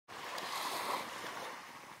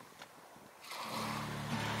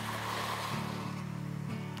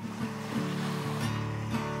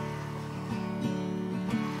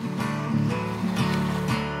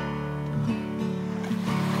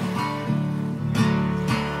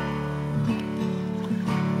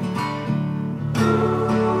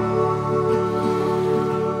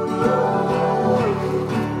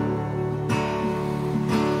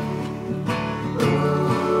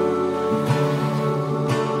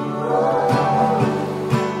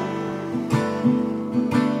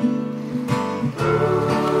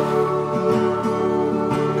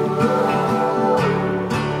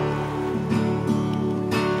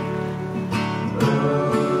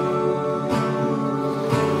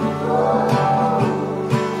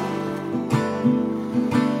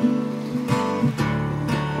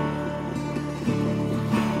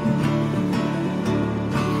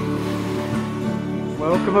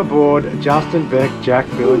Welcome aboard Justin, Beck, Jack,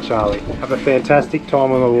 Bill and Charlie. Have a fantastic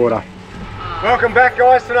time on the water. Welcome back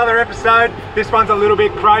guys to another episode. This one's a little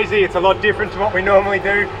bit crazy. It's a lot different to what we normally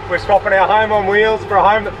do. We're swapping our home on wheels for a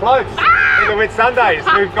home that floats in the Whitsundays.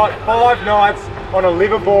 We've got 5 nights on a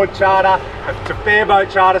liveaboard charter. It's a fairboat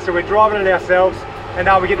charter, so we're driving it ourselves and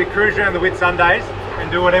we get to cruise around the Whitsundays and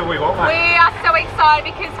do whatever we want, mate. We are so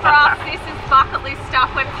excited because for us this is bucket list stuff.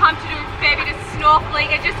 We're pumped to do bevvy, to snorkeling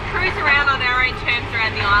and just cruise around on our own terms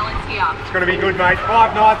around the islands here. It's going to be good, mate.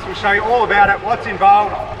 5 nights, we'll show you all about it, what's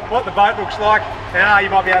involved, what the boat looks like, and you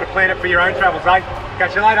might be able to plan it for your own travels, eh?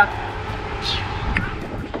 Catch you later.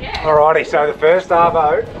 Yeah. Alrighty, so the first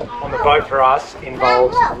arvo on the boat for us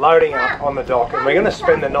involves loading up on the dock, and we're going to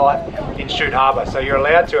spend the night in Shute Harbour. So you're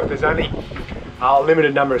allowed to, if there's only a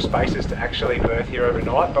limited number of spaces to actually berth here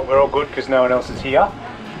overnight, but we're all good because no one else is here.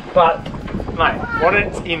 But mate, what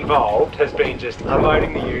it's involved has been just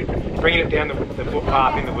unloading the ute, bringing it down the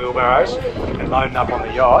footpath in the wheelbarrows and loading up on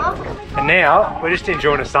the yacht. And now we're just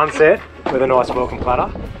enjoying a sunset with a nice welcome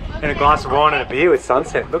platter and a glass of wine and a beer with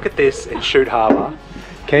sunset. Look at this in Shute Harbour.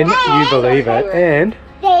 Can you believe it? And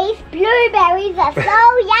these blueberries are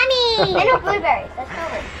so yummy. They're not blueberries, they're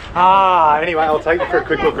strawberries. Anyway, I'll take you for a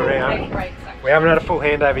quick look around. We haven't had a full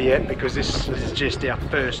handover yet because this is just our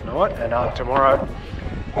first night, and tomorrow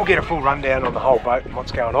we'll get a full rundown on the whole boat and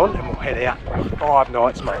what's going on, and we'll head out 5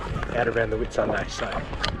 nights, mate, out around the Whitsunday. So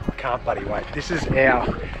I can't bloody wait. This is our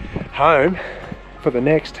home for the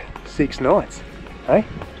next 6 nights, hey?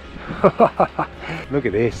 Look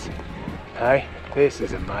at this, hey? This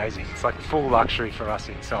is amazing. It's like full luxury for us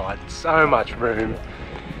inside. So much room,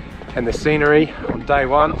 and the scenery on day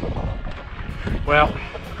 1. Well,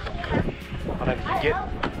 I don't think you get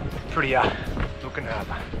prettier looking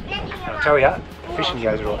harbour. And I'll tell you, fishing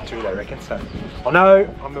goes right too, I reckon. So I know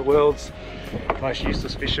I'm the world's most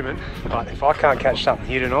useless fisherman, but if I can't catch something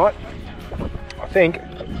here tonight, I think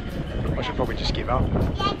I should probably just give up.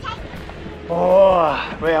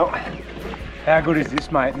 Oh, well, how good is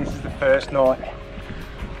this, mate? This is the first night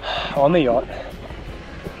on the yacht,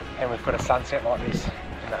 and we've got a sunset like this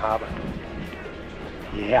in the harbour.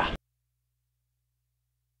 Yeah.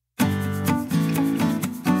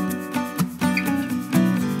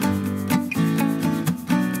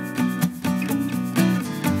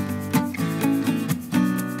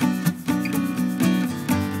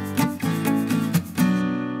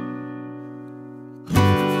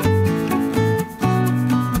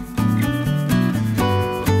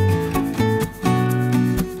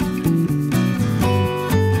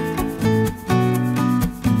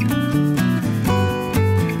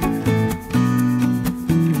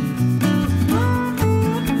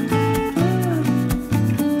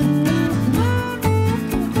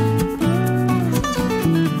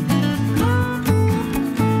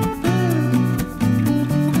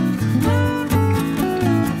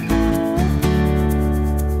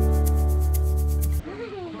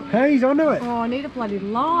 Hey, he's onto it. Oh, I need a bloody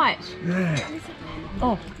light. Yeah.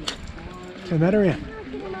 Oh. Turn that around.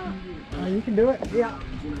 Oh, you can do it. Yeah.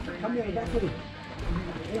 Come down the back with him.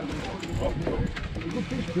 Yeah. Good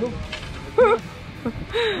fish, Bill. Come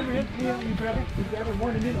here. Yeah, you grab it. You grab it.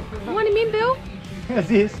 Wind him in. Want him in, Bill? How's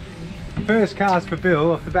this? First cast for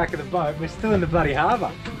Bill off the back of the boat. We're still in the bloody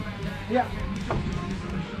harbour. Yeah.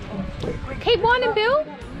 Keep winding, Bill.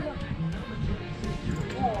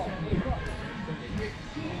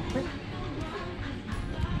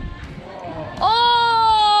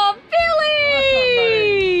 Oh,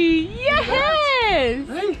 Billy! Yes!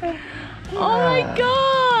 Oh my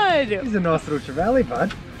God! This is a nice little trevally,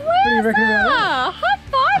 bud. Where's what do you reckon about that? High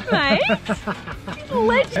five, mate!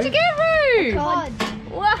 Let's together! God.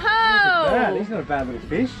 Wow! Yeah, he's not a bad little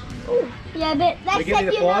fish. Yeah, but So that's give me like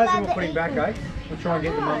the you're not flies and allowed we'll to put him eat back, them. eh? We'll try and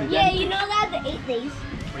get them on the Yeah, you're not allowed to eat these.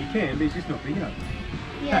 Well, you can, but he's just not big enough.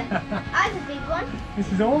 Yeah, I have a big one.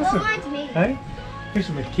 This is awesome. Don't mind me. Hey?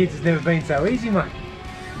 Fishing with kids has never been so easy, mate.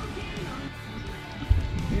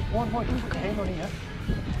 Why don't you put your hand on here?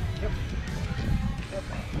 Yep. Yep.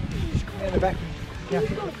 Just come down the back. Yeah.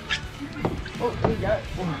 Oh, there you go.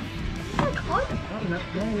 I don't know.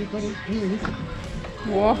 Yeah, we've got it. Here it is.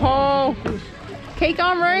 Whoa! Keep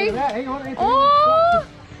on, Roo. Hang on, Anthony. Oh!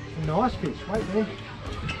 Nice fish. Wait there.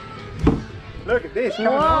 Look at this.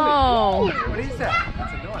 Coming Whoa! on me. What is that?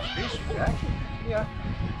 That's a nice fish, Jack. Yeah.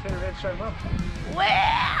 Turn around and show Mum.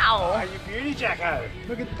 Wow! Oh, you beauty, Jacko.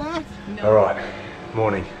 Look at that. No. All right.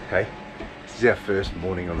 Morning. Hey. This is our first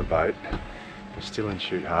morning on the boat. We're still in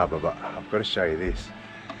Shute Harbour, but I've got to show you this.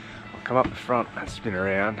 I'll come up the front and spin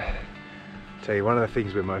around. Tell you, one of the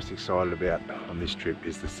things we're most excited about on this trip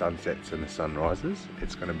is the sunsets and the sunrises.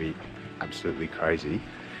 It's going to be absolutely crazy.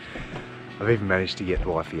 I've even managed to get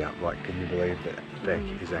wifey up. Like, can you believe that Beck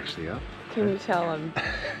is actually up? Can you tell I'm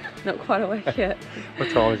not quite awake yet? What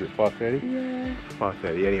time is it, 5:30? Yeah.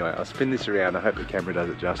 5:30. Anyway, I'll spin this around. I hope the camera does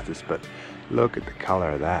it justice, but look at the colour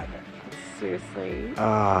of that. Seriously.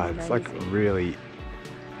 Ah, it's like really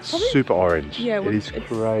super orange. Yeah, it is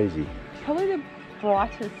crazy. Probably the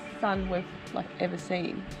brightest sun we've like ever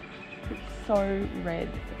seen. It's so red.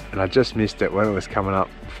 And I just missed it when it was coming up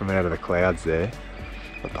from out of the clouds there.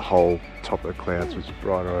 But the whole top of the clouds was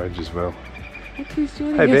bright orange as well. Look who's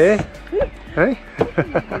doing Hey this. Bear. Hey.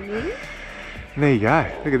 There you go.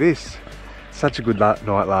 Look at this. Such a good night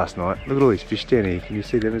last night. Look at all these fish down here. Can you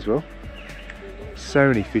see them as well? So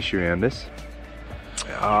many fish around us.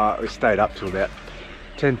 We stayed up till about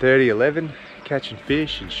 10:30, 11, catching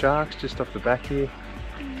fish and sharks just off the back here.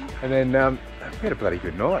 And then we had a bloody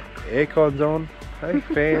good night. Aircon's on, hey,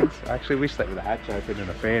 fans. I actually wish that with a hatch open and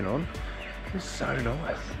a fan on. It was so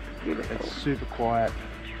nice. It's super quiet.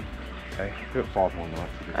 Okay, we've got 5 more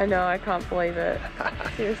nights. I know, I can't believe it.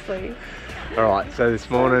 Seriously. Alright, so this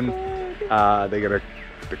morning the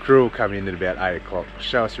crew will come in at about 8 o'clock,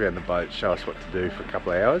 show us around the boat, show us what to do for a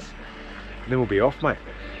couple of hours. And then we'll be off, mate.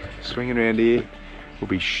 Swinging around here, we'll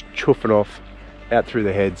be chuffing off, out through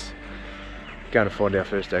the heads, going to find our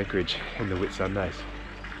first anchorage in the Whitsundays.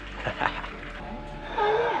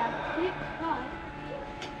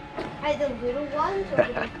 Are the little ones or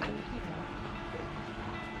the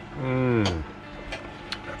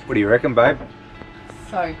What do you reckon, babe?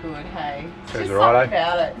 So good, hey. Sounds Just right, something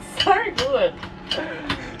about it. So good.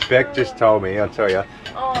 Beck just told me, I'll tell you,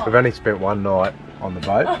 Oh. we've only spent 1 night on the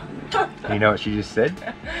boat. And you know what she just said?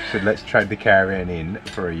 She said, let's trade the caravan in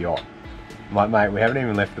for a yacht. I'm like, mate, we haven't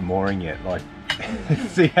even left the mooring yet. Like,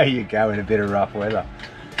 see how you go in a bit of rough weather.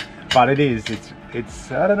 But it is,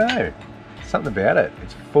 it's I don't know, something about it.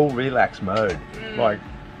 It's full relax mode. Like,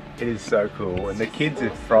 it is so cool. And the kids are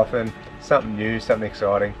frothing, something new, something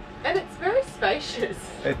exciting. And it's very spacious.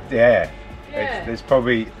 There's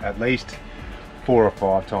probably at least 4 or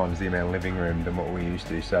 5 times the amount of living room than what we used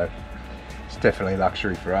to, so it's definitely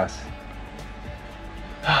luxury for us.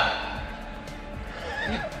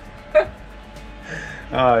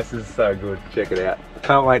 Oh, this is so good. Check it out.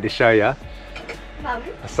 Can't wait to show you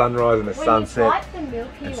a sunrise and a sunset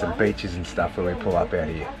and some beaches and stuff when we pull up out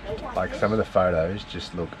here. Like, some of the photos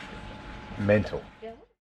just look mental.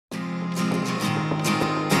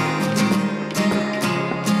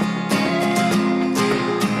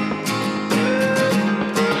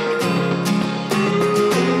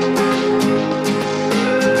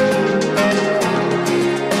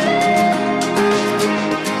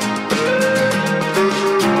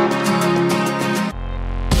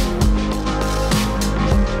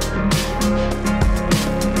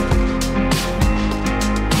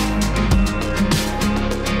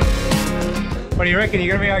 What do you reckon?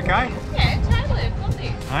 You gonna be okay? Yeah, totally. I've got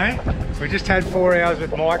this. Hey? We just had 4 hours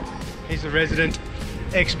with Mike. He's the resident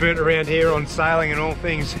expert around here on sailing and all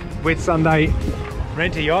things Whitsunday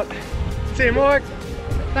rent-a-yacht. See you, Mike.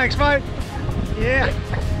 Thanks, mate. Yeah.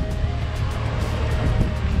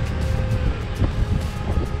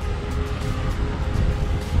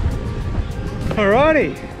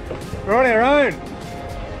 Alrighty, we're on our own.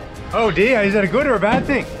 Oh dear, is that a good or a bad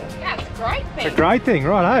thing? Yeah, it's a great thing. It's a great thing,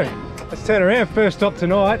 righto. Let's turn around. First stop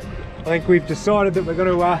tonight. I think we've decided that we're going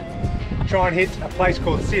to try and hit a place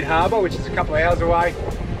called Sid Harbour, which is a couple of hours away.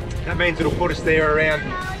 That means it'll put us there around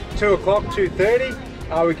 2 o'clock,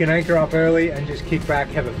 2:30. We can anchor up early and just kick back,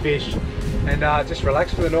 have a fish, and just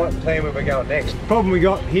relax for the night and plan where we're going next. The problem we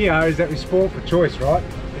got here is that we sport for choice, right?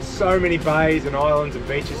 There's so many bays and islands and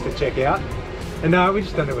beaches to check out, and we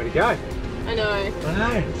just don't know where to go. I know. I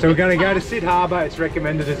know. So we're going to go to Sid Harbour. It's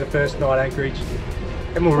recommended as a first night anchorage.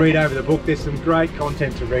 And we'll read over the book. There's some great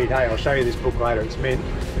content to read. Hey, I'll show you this book later, it's mint.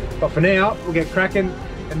 But for now, we'll get cracking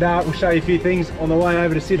and we'll show you a few things on the way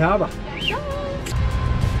over to Sid Harbour.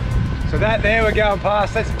 So that there we're going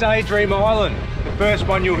past, that's Daydream Island. The first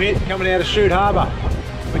one you'll hit coming out of Sid Harbour,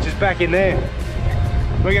 which is back in there.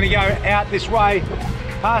 We're gonna go out this way,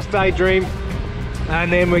 past Daydream,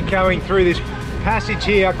 and then we're going through this passage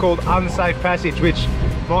here called Unsafe Passage, which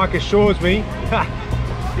Mike assures me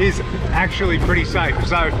is actually pretty safe.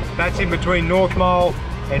 So that's in between North Mole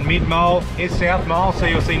and Mid Mole. Here's South Mole, so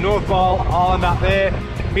you'll see North Mole Island up there,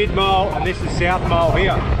 Mid Mole, and this is South Mole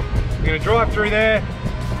here. We're going to drive through there.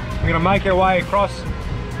 We're going to make our way across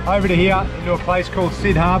over to here into a place called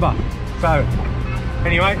Sid Harbour. So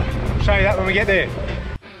anyway, I'll show you that when we get there.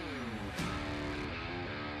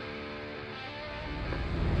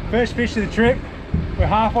 First fish of the trip. We're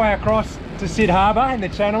halfway across to Sid Harbour in the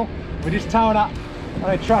channel. We're just towing up on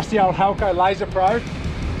a trusty old Halco Laser Pro.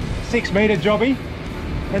 6-metre jobby.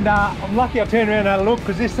 And I'm lucky I turned around and had a look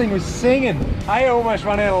because this thing was singing. I almost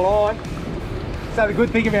run out of line. So the good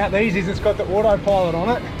thing about these is it's got the autopilot on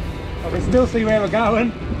it. I can still see where we're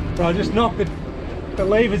going, but I just knock the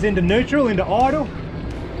levers into neutral, into idle,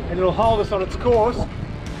 and it'll hold us on its course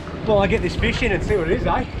while I get this fish in and see what it is, eh?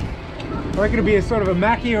 I reckon it'll be a sort of a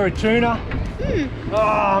mackie or a tuna. Oh,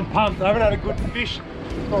 I'm pumped. I haven't had a good fish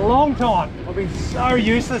for a long time. I've been so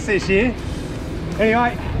useless this year.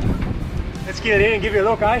 Anyway, let's get it in and give you a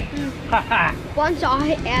look, eh? Once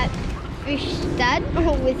I outfished that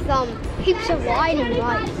with heaps of whiting,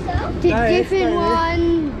 like different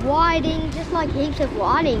one, whiting, just like heaps of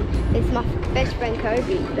whiting. It's my best friend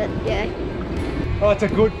Kobe, but yeah. Oh, it's a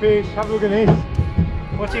good fish. Have a look at this.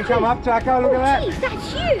 Watch him come up, Taco. Look at that. Jeez,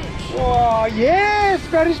 that's huge. Oh, yeah,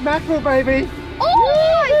 Spanish mackerel, baby.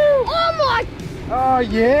 Oh my. Oh,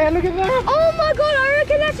 yeah, look at that. Oh my God, I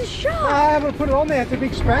reckon that's a shark. I'm going to put it on there. It's a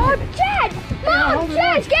big Spaniard. Oh, Dad. Mom,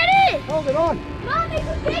 Dad, get it. Hold it on. Mom, it's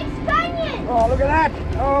a big Spaniard. Oh, look at that.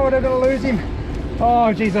 Oh, we're going to lose him.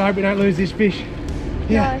 Oh, geez, I hope we don't lose this fish.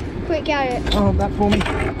 Yeah. No, quick, get it. Oh, that for me.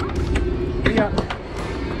 Here we go.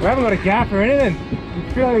 We haven't got a gaff or anything.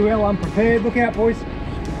 We're fairly well unprepared. Look out, boys.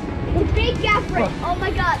 The big gaff ring. Oh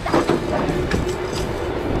my God.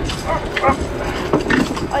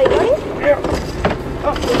 Oh, you got it? Yeah.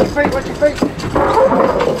 Oh, watch your feet.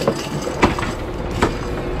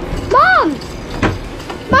 Mom!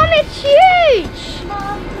 Mom, it's huge!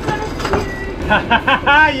 Mom,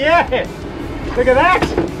 Yeah! Look at that!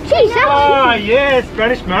 Jeez, that's Oh, yeah,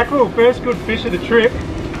 Spanish mackerel. First good fish of the trip.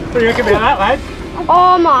 What do you reckon about that, lads?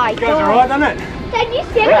 Oh my Goes God. alright, doesn't it? Dad, you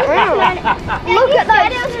said it. Look at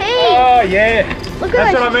those teeth. Oh, yeah. Look at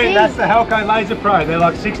That's those what I mean. teeth. That's the Halco Laser Pro. They're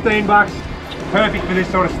like 16 bucks. Perfect for this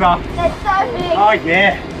sort of stuff. They're so big. Oh,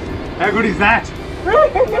 yeah. How good is that?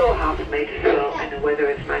 Middle half metre still and the weather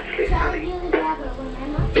is mostly sunny.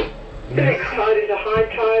 The next tide is a high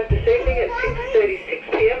tide this evening at 6:36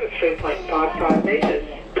 PM at 3.55 metres.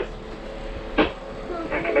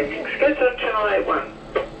 Now commencing schedule channel 81.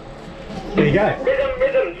 There you go.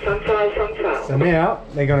 Rhythm, sunsail, sunsail. So now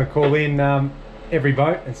they're going to call in every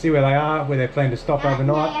boat and see where they are, where they plan to stop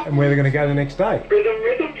overnight, and where they're going to go the next day. Rhythm,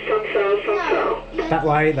 sunsail, sunsail. That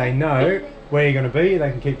way they know where you're going to be, they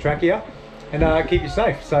can keep track of you and keep you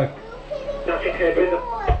safe. So Nothing heard rhythm.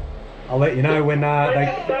 I'll let you know when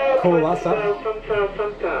they call us up.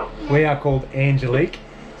 Sunsail. We are called Angelique.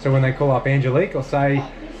 So when they call up Angelique, I'll say,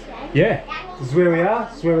 yeah, this is where we are,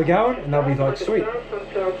 this is where we're going, and they'll be like, sweet.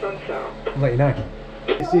 Sunsail. I'll let you know.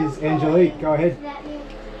 This is Angelique, go ahead.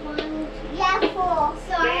 Yeah, 4.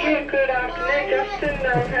 Yeah, good afternoon, Justin.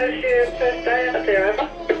 How's your first day out there, over?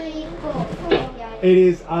 It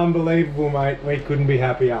is unbelievable, mate. We couldn't be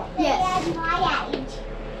happier. Yes.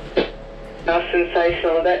 Oh,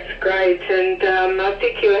 sensational. That's great. And I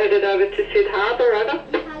think you were headed over to Sid Harbour,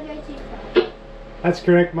 over? That's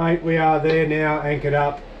correct, mate. We are there now, anchored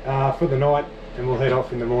up for the night, and we'll head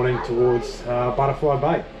off in the morning towards Butterfly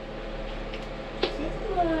Bay.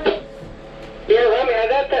 Yeah, well,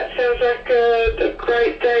 that sounds like a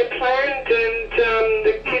great day planned, and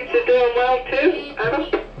the kids are doing well too, Anna?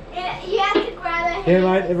 You have to grab it. Yeah,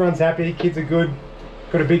 mate, everyone's happy. Kids are good.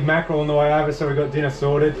 Got a big mackerel on the way over, so we've got dinner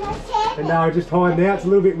sorted. And now we're just hiding out. It's a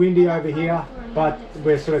little bit windy over here, but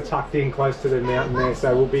we're sort of tucked in close to the mountain there,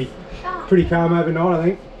 so we'll be pretty calm overnight, I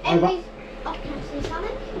think. Over.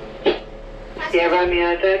 Yeah,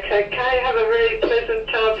 Romeo, that's okay. Have a really pleasant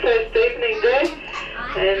first evening there,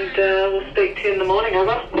 and we'll speak to you in the morning,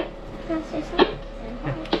 over.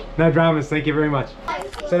 No dramas, thank you very much.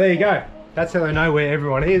 So there you go. That's how they know where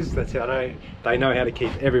everyone is. That's how they know how to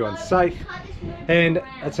keep everyone safe. And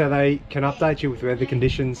that's how they can update you with weather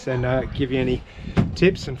conditions and give you any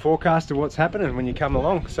tips and forecast of what's happening when you come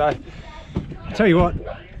along. So I'll tell you what,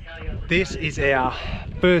 this is our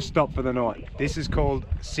first stop for the night. This is called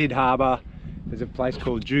Sid Harbour. There's a place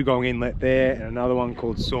called Dugong Inlet there and another one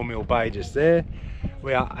called Sawmill Bay just there.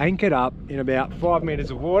 We are anchored up in about 5 meters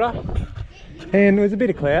of water. And there's a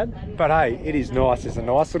bit of cloud, but hey, it is nice. There's a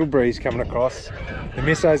nice little breeze coming across. The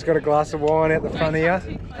misso's got a glass of wine out the front here,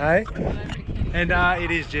 hey? And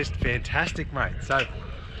it is just fantastic, mate. So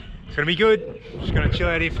it's gonna be good. Just gonna chill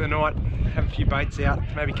out here for the night, have a few baits out,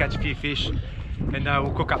 maybe catch a few fish, and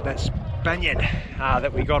we'll cook up that Spaniard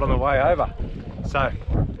that we got on the way over. So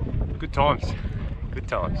good times, good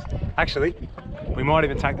times. Actually, we might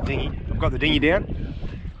even take the dinghy. We've got the dinghy down.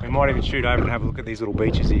 We might even shoot over and have a look at these little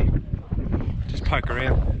beaches here. Just poke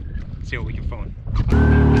around, see what we can find.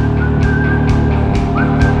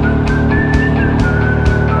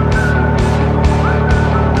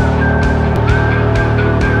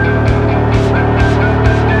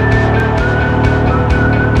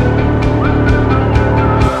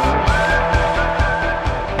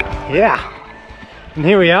 Yeah. And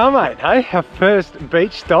here we are, mate, hey? Our first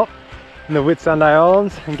beach stop in the Whitsunday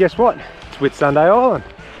Islands. And guess what? It's Whitsunday Island.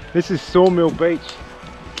 This is Sawmill Beach.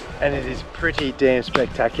 And it is pretty damn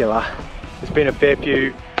spectacular. There's been a fair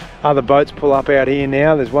few other boats pull up out here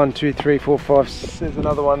now. There's 1, 2, 3, 4, 5, there's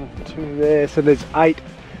another 1, 2 there. So there's 8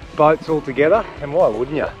 boats all together. And why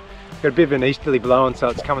wouldn't you? Got a bit of an easterly blowing, so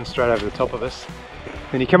it's coming straight over the top of us.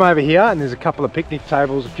 Then you come over here and there's a couple of picnic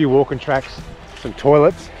tables, a few walking tracks, some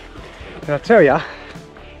toilets. And I tell you,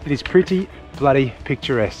 it is pretty bloody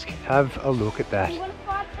picturesque. Have a look at that.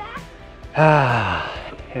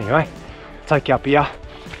 Anyway, I'll take you up here.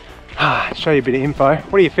 Show you a bit of info.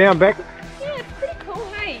 What have you found, Beck? Yeah, it's pretty cool,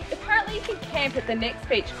 hey. Apparently you can camp at the next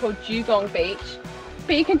beach called Dugong Beach,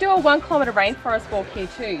 but you can do a 1 kilometre rainforest walk here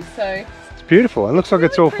too, so. It's beautiful. It looks like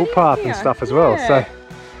it's all footpath and stuff as well. So.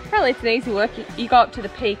 Apparently it's an easy work. You go up to the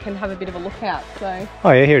peak and have a bit of a lookout, so.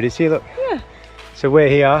 Oh yeah, here it is, here, look. Yeah. So we're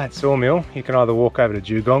here at Sawmill. You can either walk over to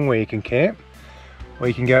Dugong where you can camp, or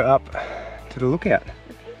you can go up to the lookout.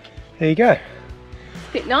 There you go. It's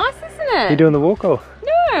a bit nice, isn't it? You doing the walk or?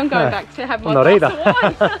 No, I'm going back to have my not glass either.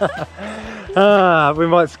 of wine. We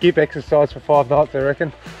might skip exercise for 5 nights, I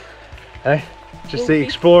reckon. Hey, just the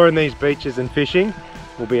exploring these beaches and fishing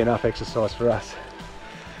will be enough exercise for us.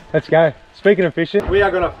 Let's go. Speaking of fishing, we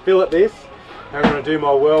are going to fillet this. I'm going to do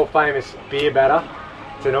my world famous beer batter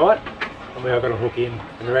tonight. And we are going to hook in,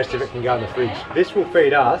 and the rest of it can go in the fridge. This will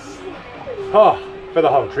feed us, for the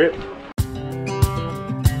whole trip.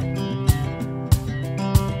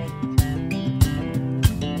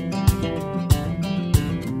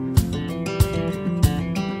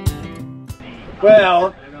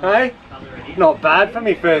 Well, hey, not bad for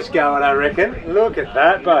me first going, I reckon. Look at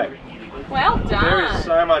that, babe. Well done. There is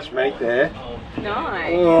so much meat there.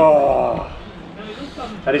 Nice. Oh,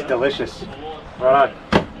 that is delicious. Righto.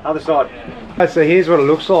 Other side. So here's what it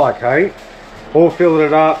looks like, hey? All filled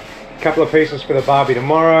it up, a couple of pieces for the barbie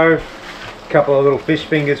tomorrow, a couple of little fish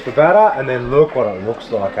fingers for batter, and then look what it looks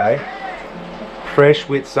like, eh? Fresh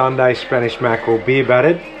Whitsunday Spanish mackerel, beer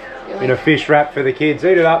battered, in a fish wrap for the kids.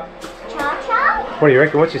 Eat it up. What do you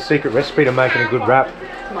reckon? What's your secret recipe to making a good wrap?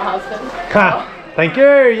 My husband. Ha! Thank you!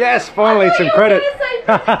 Yes, finally some credit.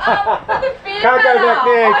 Can't go back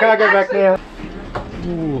now, can't go back now.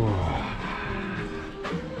 Ooh.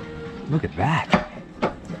 Look at that.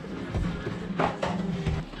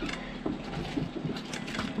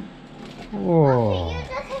 Oh.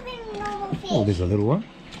 Oh, there's a little one.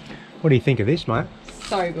 What do you think of this, mate?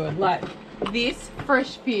 So good. Like this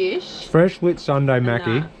fresh fish. Fresh Whitsunday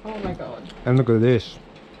mackie. Oh my god. And look at this.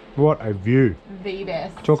 What a view. The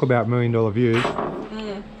best. Talk about $1 million views.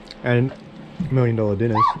 And $1 million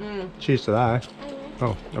dinners. Cheers to that.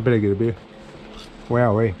 Oh, I better get a beer.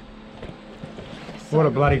 Wowee. What a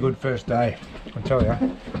bloody good first day, I tell ya.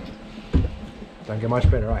 Don't get much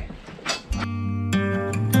better, eh?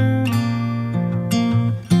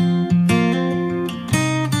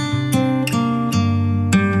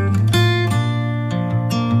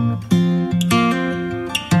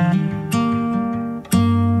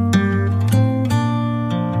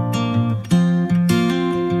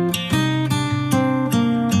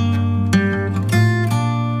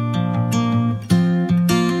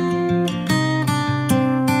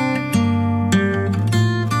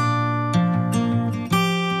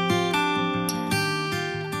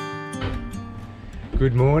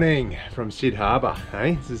 Good morning from Sid Harbour,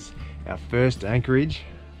 hey? This is our first anchorage.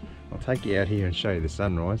 I'll take you out here and show you the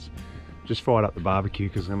sunrise. Just fired up the barbecue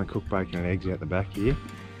because I'm going to cook bacon and eggs out the back here.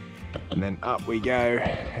 And then up we go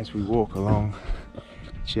as we walk along.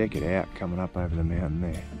 Check it out, coming up over the mountain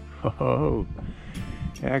there. Oh,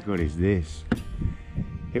 how good is this?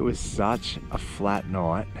 It was such a flat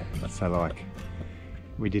night, so like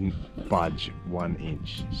we didn't budge 1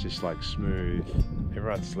 inch. It's just like smooth.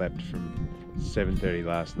 Everyone slept from 7:30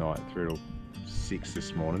 last night through till 6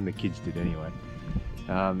 this morning. The kids did anyway.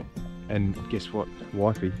 And guess what,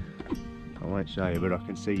 wifey? I won't show you, but I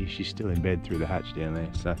can see she's still in bed through the hatch down there.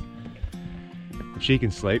 So if she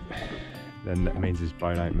can sleep, then that means this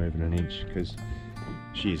boat ain't moving an inch because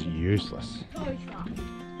she is useless.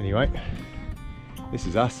 Anyway, this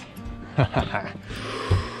is us.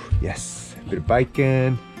 Yes, a bit of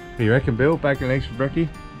bacon. What do you reckon, Bill? Bacon and eggs for brekkie?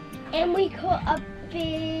 And we caught a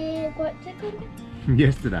big, what's it called?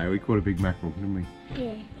 Yesterday we caught a big mackerel, didn't we?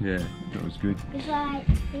 Yeah. Yeah, that was good. It's like,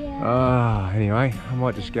 yeah. Anyway, I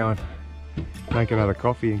might just go and make another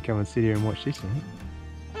coffee and come and sit here and watch this, I think.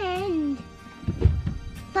 And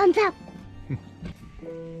thumbs up.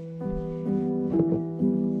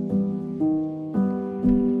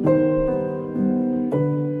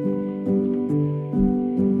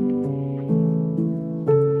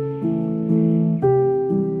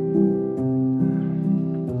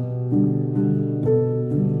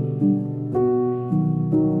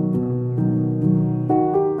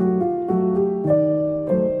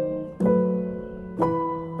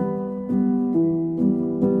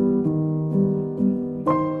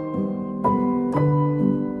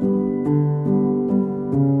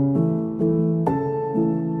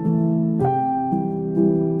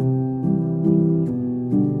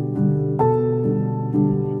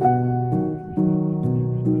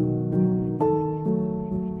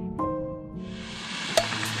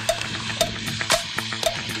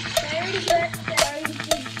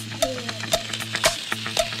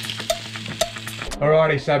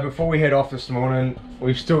 Alrighty, so before we head off this morning,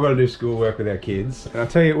 we've still got to do schoolwork with our kids. And I'll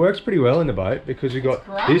tell you, it works pretty well in the boat because we've got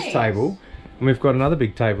this table and we've got another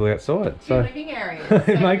big table outside. So living area.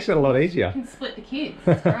 it makes it a lot easier. You can split the kids.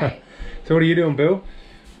 It's great. So what are you doing, Bill?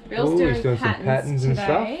 Bill's he's doing some patterns and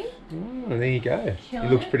stuff. today. Oh, there you go. He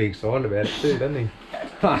looks pretty excited about it too, doesn't he?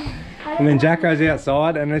 And then Jacko's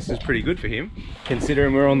outside, and this is pretty good for him.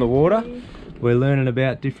 Considering we're on the water, we're learning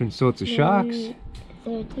about different sorts of sharks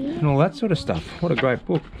and all that sort of stuff. What a great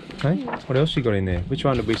book. Hey, what else you got in there? Which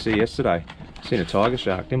one did we see yesterday? Seen a tiger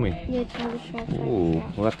shark, didn't we? Yeah, tiger shark. Ooh,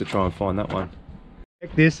 we'll have to try and find that one.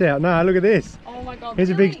 Check this out. No, look at this. Oh my god. Here's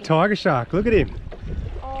a big tiger shark. Look at him.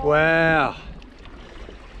 Oh. Wow.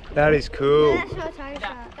 That is cool. That's not a tiger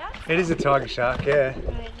shark. It is a tiger shark, yeah.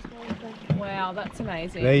 Wow, that's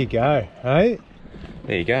amazing. There you go. Hey?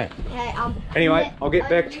 There you go. Anyway, I'll get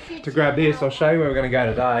back to grab this. I'll show you where we're going to go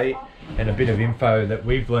today and a bit of info that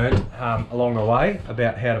we've learned along the way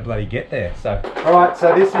about how to bloody get there. So, alright,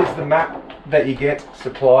 so this is the map that you get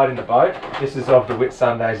supplied in the boat. This is of the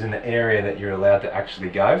Whitsundays in the area that you're allowed to actually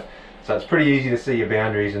go. So it's pretty easy to see your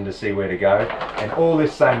boundaries and to see where to go. And all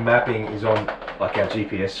this same mapping is on like our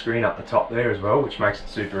GPS screen up the top there as well, which makes it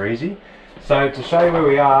super easy. So to show you where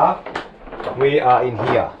we are in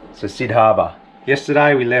here. So Sid Harbour.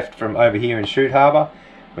 Yesterday we left from over here in Shute Harbour.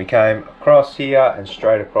 We came across here and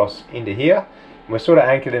straight across into here. And we're sort of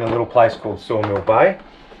anchored in a little place called Sawmill Bay.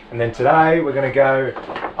 And then today we're going to go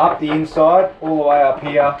up the inside, all the way up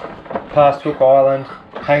here, past Hook Island,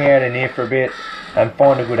 hang out in here for a bit and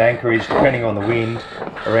find a good anchorage, depending on the wind,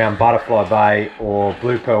 around Butterfly Bay or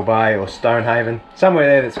Blue Pearl Bay or Stonehaven. Somewhere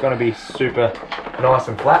there that's going to be super nice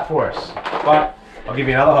and flat for us. But I'll give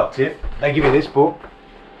you another hot tip. They give you this book.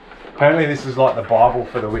 Apparently this is like the Bible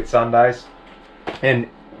for the Whitsundays. And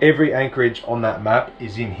every anchorage on that map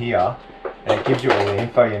is in here. And it gives you all the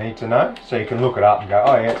info you need to know. So you can look it up and go,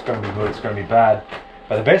 oh yeah, it's going to be good, it's going to be bad.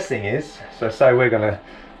 But the best thing is, so say we're going to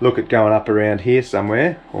look at going up around here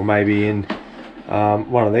somewhere, or maybe in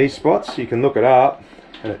one of these spots, you can look it up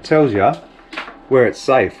and it tells you where it's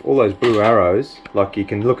safe. All those blue arrows, like you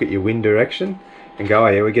can look at your wind direction and go, oh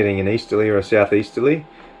yeah, we're getting an easterly or a southeasterly.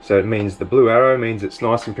 So it means the blue arrow means it's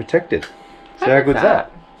nice and protected. So how good's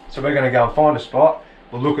that? So we're going to go and find a spot,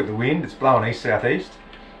 we'll look at the wind, it's blowing east-southeast,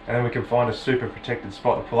 and then we can find a super protected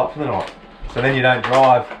spot to pull up for the night. So then you don't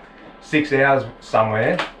drive 6 hours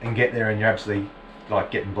somewhere and get there and you're actually like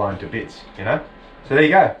getting blown to bits, you know? So there you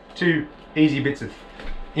go, 2 easy bits of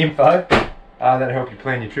info that'll help you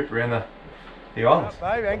plan your trip around the islands.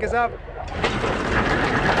 Babe, anchors up.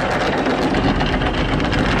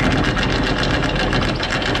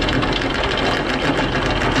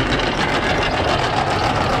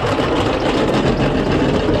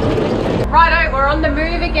 Righto, we're on the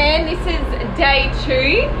move again. This is day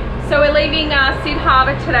 2. So we're leaving Sid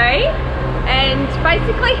Harbour today and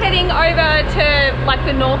basically heading over to like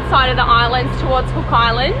the north side of the islands towards Hook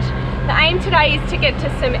Island. The aim today is to get to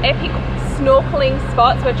some epic snorkeling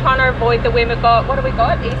spots. We're trying to avoid the wind. We've got, what do we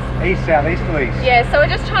got? East, southeasterlies. Yeah, so we're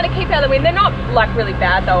just trying to keep out of the wind. They're not like really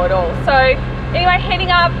bad though at all. So anyway, heading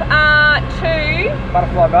up to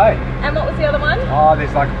Butterfly Bay. And what was the other one? Oh,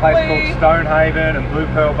 there's like a place called Stonehaven and Blue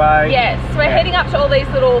Pearl Bay. Yes, so we're heading up to all these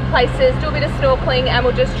little places, do a bit of snorkeling, and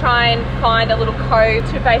we'll just try and find a little cove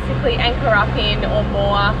to basically anchor up in or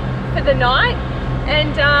moor for the night.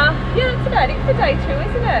 And yeah, that's about it for day 2,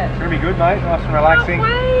 isn't it? It's gonna be good, mate. Nice and relaxing.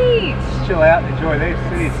 Can't wait. Just chill out and enjoy this.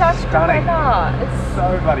 It is Such stunning. weather. It's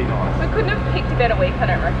so bloody nice. We couldn't have picked a better week, I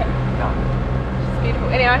don't reckon. No. It's beautiful.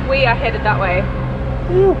 Anyway, we are headed that way.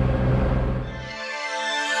 Woo.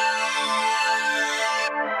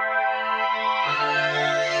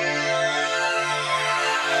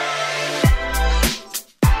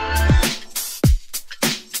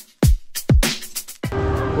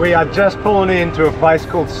 We are just pulling into a place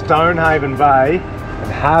called Stonehaven Bay,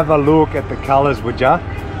 and have a look at the colours, would ya?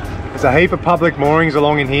 There's a heap of public moorings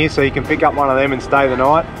along in here, so you can pick up one of them and stay the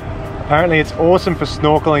night. Apparently it's awesome for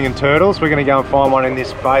snorkeling and turtles. We're going to go and find one in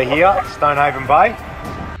this bay here, Stonehaven Bay.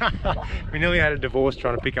 We nearly had a divorce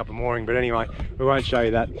trying to pick up a mooring, but anyway, we won't show you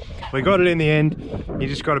that. We got it in the end. You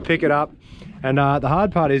just got to pick it up, and the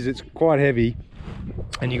hard part is it's quite heavy,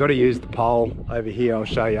 and you got to use the pole over here. I'll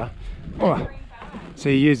show you. Oh. So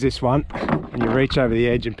you use this one and you reach over the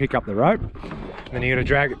edge and pick up the rope, and then you're going to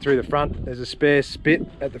drag it through the front. There's a spare spit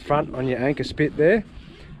at the front on your anchor spit there,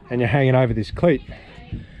 and you're hanging over this cleat.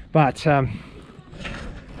 But I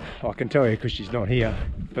can tell you because she's not here,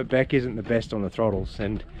 but Beck isn't the best on the throttles,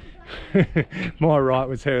 and my right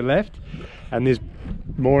was her left, and this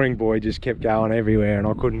mooring buoy just kept going everywhere and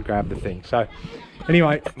I couldn't grab the thing. So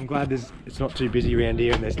anyway, I'm glad it's not too busy around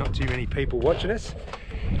here and there's not too many people watching us,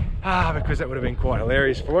 because that would have been quite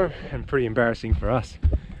hilarious for them and pretty embarrassing for us.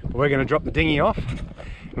 But we're going to drop the dinghy off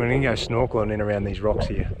and we're going to go snorkeling in around these rocks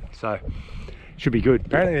here, so should be good.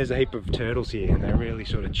 Apparently there's a heap of turtles here and they're really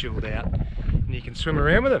sort of chilled out and you can swim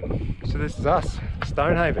around with them. So this is us,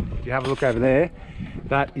 Stonehaven. If you have a look over there,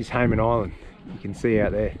 that is Hayman Island. You can see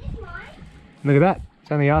out there. Look at that,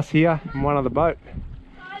 it's only us here and one other boat.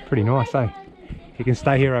 Pretty nice, eh? You can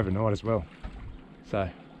stay here overnight as well. So,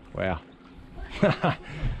 wow.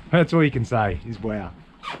 That's all you can say, is wow.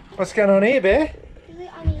 What's going on here, Bear?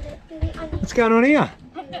 What's going on here?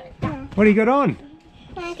 What do you got on?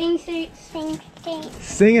 Sting suits.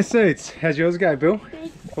 Singer suits. How's yours go, Bill?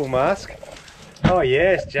 Full mask. Oh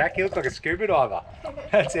yes, Jack, you look like a scuba diver.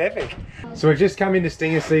 That's epic. So we've just come into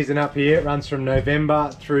stinger season up here. It runs from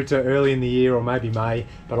November through to early in the year or maybe May,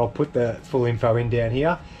 but I'll put the full info in down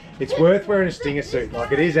here. It's worth wearing a stinger suit.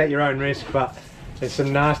 Like, it is at your own risk, but there's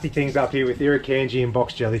some nasty things up here with irukandji and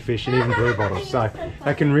box jellyfish and even blue bottles. So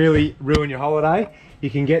that can really ruin your holiday. You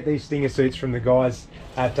can get these stinger suits from the guys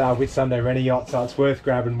at Whitsunday Rent a Yacht, so it's worth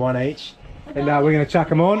grabbing one each. And we're going to chuck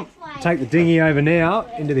them on, take the dinghy over now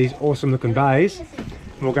into these awesome looking bays,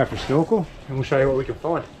 and we'll go for a snorkel and we'll show you what we can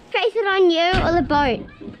find. Face it on you or the boat?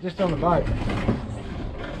 Just on the boat.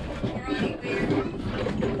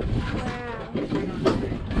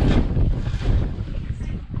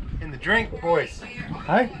 In the drink, boys.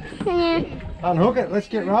 Hey? Yeah. Unhook it, let's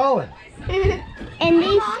get rolling. And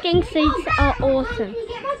these sting suits are awesome.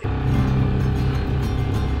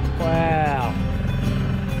 Wow.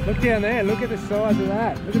 Look down there, look at the size of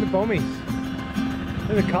that. Look at the bommies.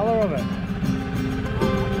 Look at the colour of it.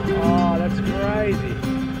 Oh, that's crazy.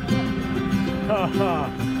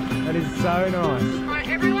 That is so nice. Right,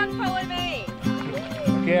 everyone follow me.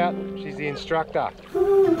 Look out, she's the instructor.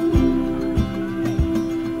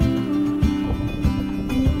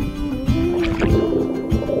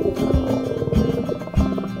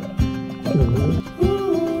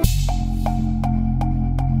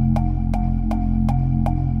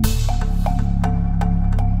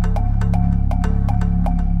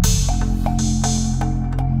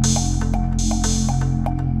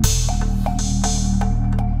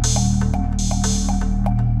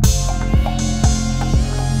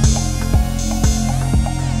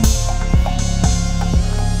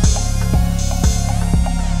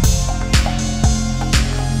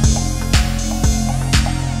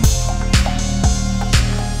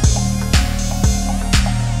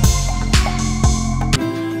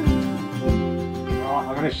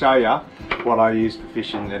 Show you what I use for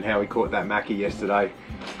fishing and how we caught that mackie yesterday.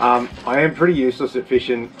 I am pretty useless at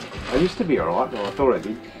fishing. I used to be alright, well I thought I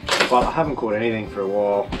did, but I haven't caught anything for a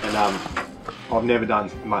while, and I've never done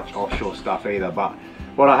much offshore stuff either. But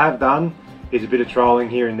what I have done is a bit of trolling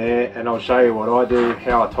here and there, and I'll show you what I do,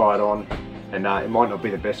 how I tie it on, and it might not be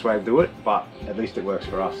the best way to do it, but at least it works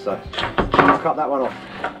for us. So I'll cut that one off.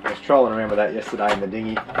 I was trolling around with that yesterday in the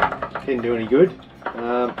dinghy, didn't do any good.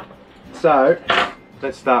 So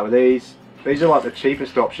let's start with these. These are like the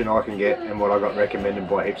cheapest option I can get and what I got recommended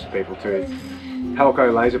by heaps of people too.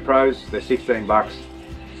 Halco Laser Pros, they're 16 bucks.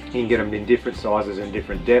 You can get them in different sizes and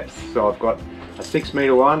different depths. So I've got a 6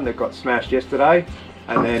 metre one that got smashed yesterday,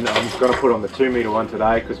 and then I'm going to put on the 2 metre one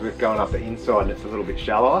today because we're going up the inside and it's a little bit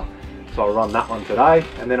shallower. So I'll run that one today,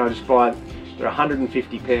 and then I just buy, they're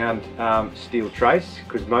 150 pound steel trace,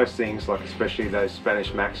 because most things, like especially those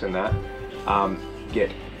Spanish Max and that,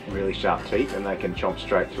 get really sharp teeth and they can chomp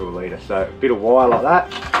straight through a leader. So a bit of wire like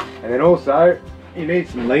that, and then also you need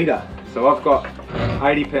some leader. So I've got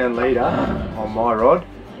 80 pound leader on my rod,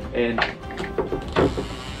 and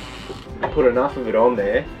put enough of it on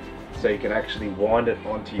there so you can actually wind it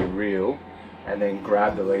onto your reel and then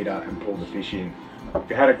grab the leader and pull the fish in. If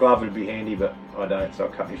you had a glove it would be handy, but I don't, so I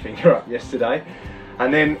cut my finger up yesterday.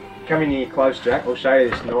 And then coming in your close jack, I'll show you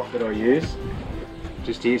this knot that I use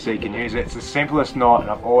just here so you can use it. It's the simplest knot and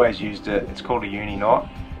I've always used it. It's called a uni knot.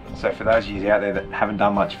 So for those of you out there that haven't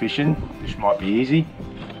done much fishing, this might be easy.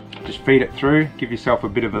 Just feed it through, give yourself a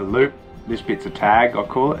bit of a loop. This bit's a tag, I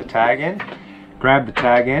call it a tag end. Grab the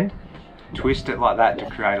tag end, twist it like that to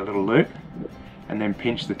create a little loop, and then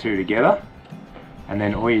pinch the two together. And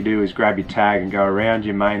then all you do is grab your tag and go around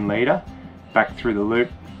your main leader, back through the loop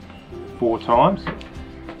 4 times.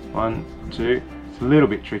 1, 2, it's a little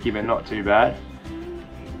bit tricky but not too bad.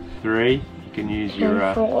 3, you can use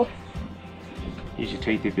your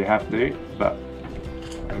teeth if you have to, but,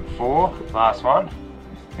 and 4, last one,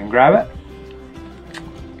 and grab it,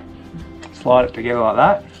 slide it together like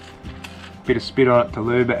that, bit of spit on it to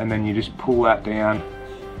lube it, and then you just pull that down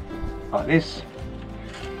like this.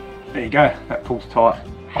 There you go, that pulls tight.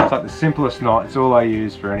 It's like the simplest knot, it's all I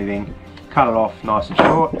use for anything. Cut it off nice and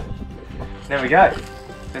short. There we go.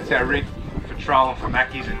 That's our rig for trolling for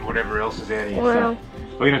Mackies and whatever else is out here. Wow. So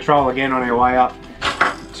we're going to troll again on our way up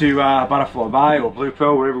to Butterfly Bay or Blue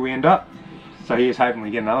Pearl, wherever we end up. So here's hoping we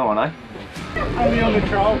get another one, eh? Only on the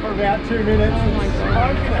troll for about 2 minutes. Oh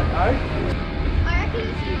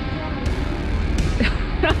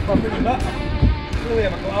my god. Really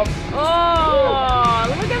have a glove. Oh,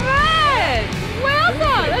 look at that!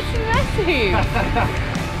 Wowza, that's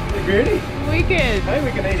massive. Beauty. Wicked. Hey,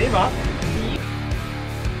 we can eat him up.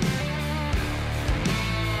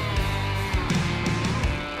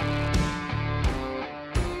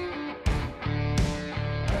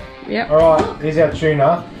 Yep. Alright, here's our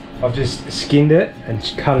tuna. I've just skinned it and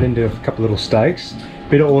just cut it into a couple little steaks.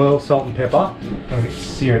 Bit of oil, salt and pepper. I'm going to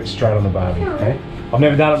sear it straight on the barbie, okay? I've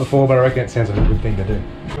never done it before, but I reckon it sounds like a good thing to do.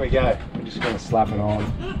 Here we go. We're just going to slap it on.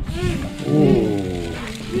 Ooh.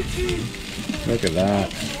 Look at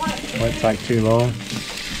that. Won't take too long.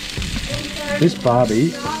 This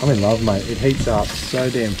barbie, I'm in love, mate. It heats up so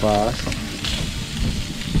damn fast.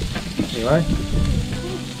 Anyway,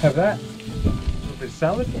 have that. A little bit of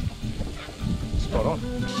salad. Spot on.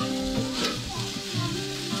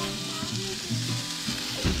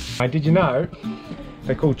 Hey, did you know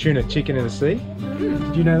they call tuna chicken in the sea?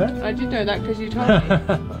 Did you know that? I did know that because you told me.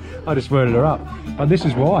 I just worded her up. But this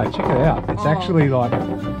is why. Check it out. It's actually like,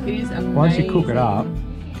 It is amazing. once you cook it up,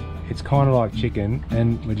 it's kind of like chicken,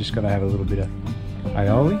 and we're just going to have a little bit of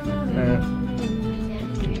aioli.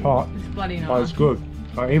 It's hot. It's bloody nice. But it's good.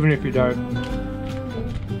 Even if you don't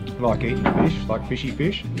like eating fish, like fishy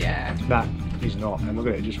fish, Yeah. that is not. And look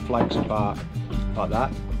at it, it just flakes apart like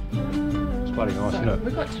that. It's bloody nice, isn't it?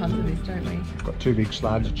 We've got tons of this, don't we? Got 2 big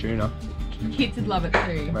slabs of tuna. Kids would love it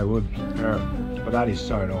too. They would. Yeah. But that is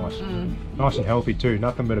so nice. Nice and healthy too.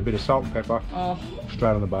 Nothing but a bit of salt and pepper. Oh, Straight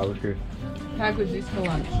on the barbecue. how good's this for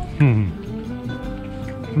lunch?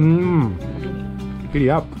 Giddy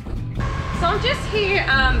up. So I'm just here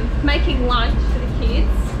making lunch for the kids,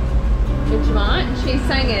 Vegemite and cheese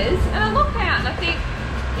sangers, and I look out and I think,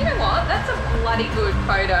 you know what, that's a bloody good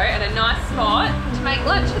photo and a nice spot to make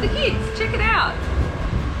lunch for the kids. Check it out.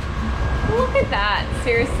 Look at that,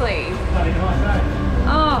 seriously. Bloody nice, eh?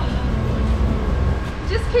 Oh,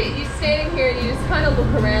 just keep you standing here and you just kind of look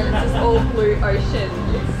around. It's just all blue ocean.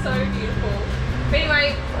 It's so beautiful. But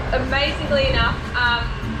anyway, amazingly enough,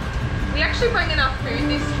 we actually bring enough food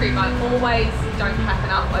this trip. I always don't pack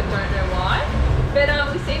enough. I don't know why. But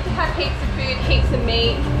we seem to have heaps of food, heaps of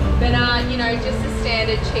meat. But you know, just a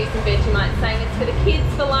standard cheese and Vegemite, saying it's for the kids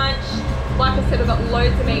for lunch. Like I said, we've got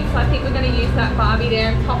loads of meat, so I think we're going to use that barbie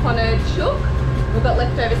there and pop on a chook. We've got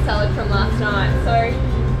leftover salad from last night, so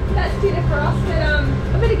that's dinner for us. But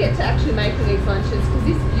I'm going to get to actually making these lunches because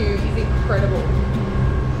this view is incredible.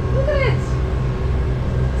 Look at it.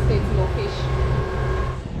 Just need some more fish.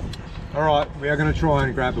 Alright, we are going to try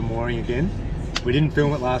and grab a mooring again. We didn't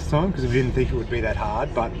film it last time because we didn't think it would be that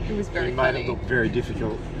hard, but It was very we made funny. it look very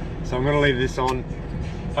difficult. So I'm going to leave this on.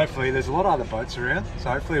 Hopefully, there's a lot of other boats around, so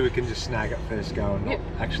hopefully we can just snag it first go and not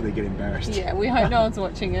actually get embarrassed. Yeah, we hope no one's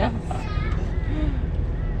watching us.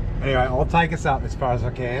 Anyway, I'll take us up as far as I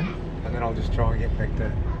can, and then I'll just try and get back to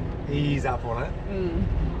ease up on it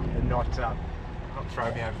and not throw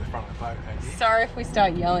me over the front of the boat. Thank you. Sorry if we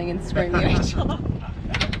start yelling and screaming at each other.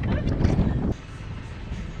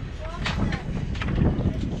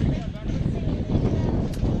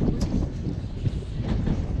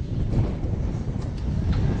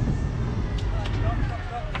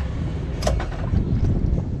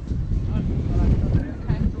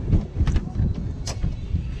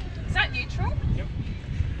 Is that neutral? Yep.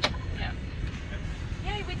 Yeah.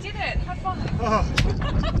 Yay, we did it. Have fun.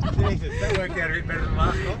 Oh, Jesus, that worked out a bit better than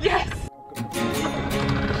last time. Yes.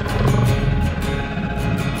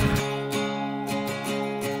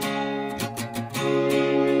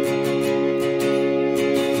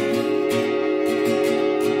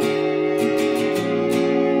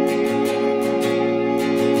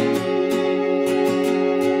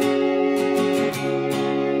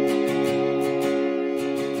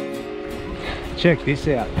 Check this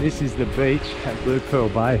out. This is the beach at Blue Pearl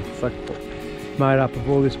Bay. It's like made up of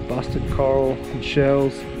all this busted coral and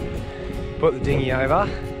shells. Put the dinghy over.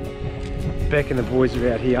 Beck and the boys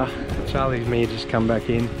are out here. Charlie and me just come back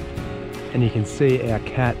in, and you can see our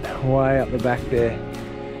cat way up the back there.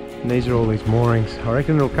 And these are all these moorings. I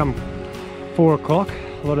reckon it'll come 4 o'clock.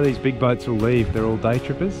 A lot of these big boats will leave. They're all day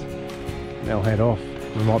trippers. They'll head off.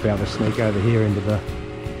 We might be able to sneak over here into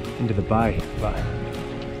the bay. But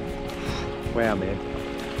Wow, man.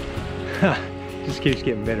 Just keeps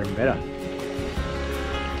getting better and better.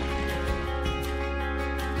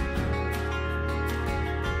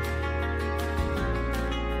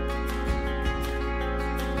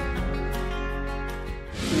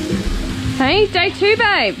 Hey, day 2,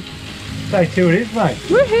 babe. Day 2 it is, mate.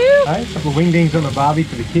 Woohoo! Hey, a couple of wingdings on the barbie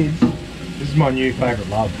for the kids. This is my new favourite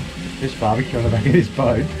love. This barbecue on the back of this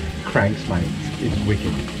boat cranks, mate. It's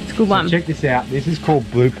wicked. It's a good one. Check this out. This is called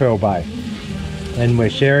Blue Pearl Bay. And we're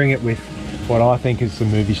sharing it with what I think is some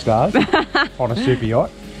movie stars on a super yacht.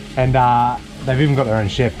 And they've even got their own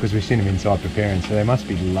chef because we've seen them inside preparing, so they must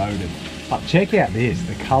be loaded. But check out this,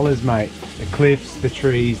 the colours, mate. The cliffs, the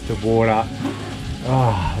trees, the water.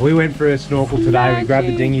 Oh, we went for a snorkel today. Magic. We grabbed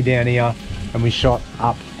the dinghy down here and we shot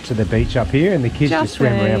up to the beach up here, and the kids just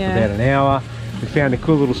swam around for about an hour. We found a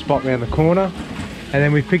cool little spot around the corner, and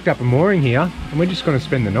then we've picked up a mooring here and we're just going to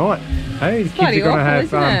spend the night. Hey, the kids are going to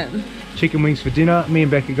have chicken wings for dinner. Me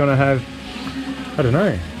and Beck are going to have, I don't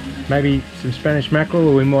know, maybe some Spanish mackerel,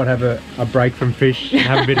 or we might have a break from fish and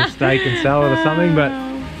have a bit of steak and salad or something. But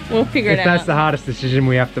we'll figure it out. If that's the hardest decision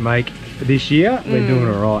we have to make for this year, we're doing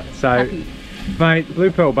all right. So, happy. Mate,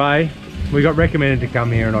 Blue Pearl Bay, we got recommended to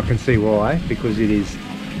come here, and I can see why, because it is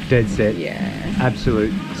dead set,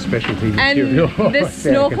 absolute specialty material. And the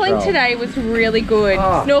snorkeling today was really good.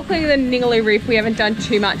 Snorkeling the Ningaloo Reef, we haven't done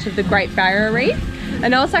too much of the Great Barrier Reef,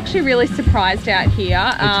 and I was actually really surprised out here.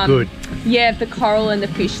 It's good. Yeah, the coral and the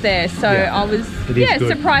fish there, so I was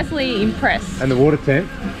surprisingly impressed. And the water temp,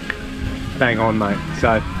 bang on, mate.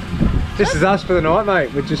 So this is us for the night,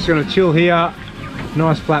 mate. We're just going to chill here.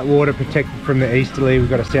 Nice flat water, protected from the easterly. We've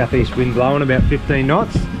got a southeast wind blowing about 15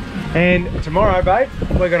 knots. And tomorrow, babe,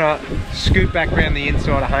 we're going to scoot back around the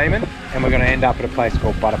inside of Hayman, and we're going to end up at a place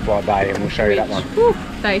called Butterfly Bay, and we'll show you that one. Whew,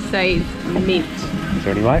 they say is mint.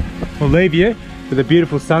 So anyway, we'll leave you with a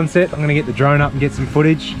beautiful sunset. I'm going to get the drone up and get some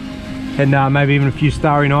footage, and maybe even a few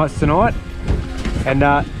starry nights tonight. And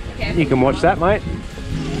you can watch that, mate.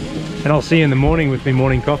 And I'll see you in the morning with my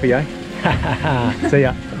morning coffee, eh? See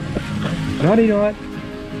ya. Nighty night.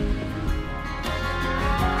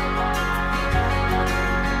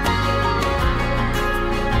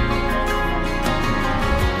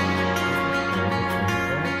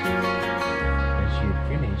 When she had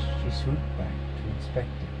finished, she swooped back to inspect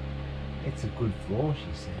it. It's a good floor, she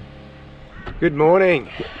said. Good morning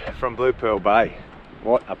from Blue Pearl Bay.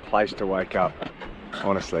 What a place to wake up,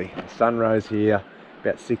 honestly. The sun rose here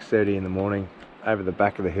about 6:30 in the morning over the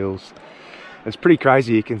back of the hills. It's pretty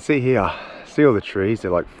crazy. You can see here, see all the trees,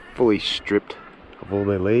 they're like fully stripped of all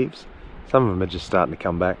their leaves. Some of them are just starting to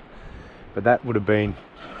come back, but that would have been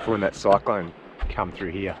for when that cyclone come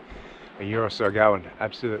through here a year or so ago and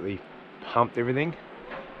absolutely pumped everything.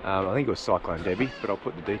 I think it was Cyclone Debbie, but I'll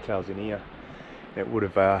put the details in here. It would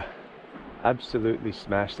have absolutely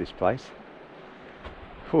smashed this place.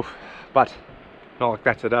 Whew. But not like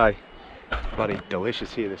that today. It's bloody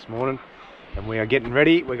delicious here this morning. And we are getting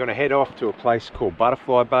ready. We're going to head off to a place called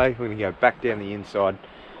Butterfly Bay. We're going to go back down the inside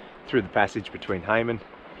through the passage between Hayman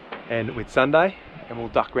and Whitsunday, and we'll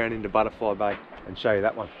duck around into Butterfly Bay and show you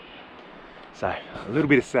that one. So a little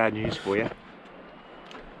bit of sad news for you.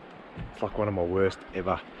 It's like one of my worst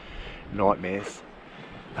ever nightmares.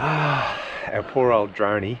 Our poor old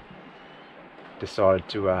droney decided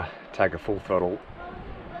to take a full throttle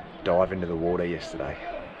dive into the water yesterday.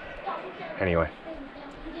 Anyway,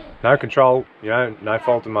 no control, you know, no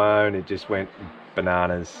fault of my own. It just went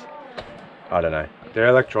bananas. I don't know. They're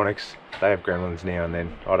electronics. They have gremlins now and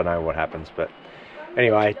then. I don't know what happens, but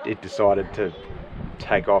anyway, it decided to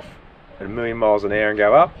take off at 1,000,000 miles an hour and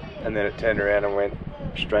go up, and then it turned around and went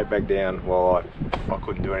straight back down while I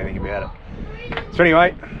couldn't do anything about it. So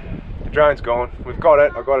anyway, the drone's gone. We've got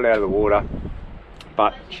it. I got it out of the water,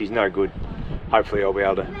 but she's no good. Hopefully I'll be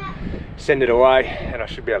able to send it away, and I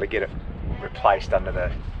should be able to get it replaced under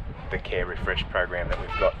the care refresh program that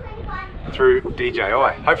we've got through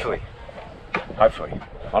DJI. Hopefully. I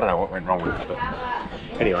don't know what went wrong with it, but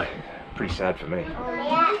anyway, pretty sad for me.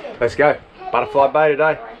 Let's go. Butterfly Bay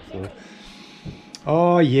today.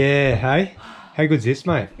 Oh yeah, hey? How good's this,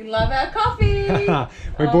 mate? We love our coffee.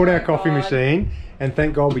 We bought our coffee machine, and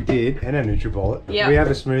thank God we did, and our NutriBullet. Yep. We have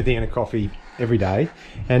a smoothie and a coffee every day.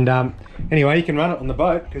 And anyway, you can run it on the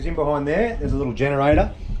boat, because in behind there's a little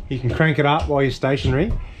generator. You can crank it up while you're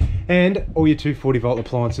stationary, and all your 240-volt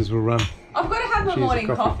appliances will run. I've got to have my morning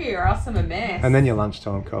coffee or else I'm a mess. And then your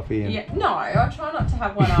lunchtime coffee. And... yeah, no, I try not to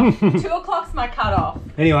have one up. 2 o'clock's my cut-off.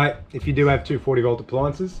 Anyway, if you do have 240-volt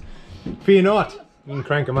appliances, fear not. You can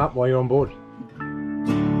crank them up while you're on board.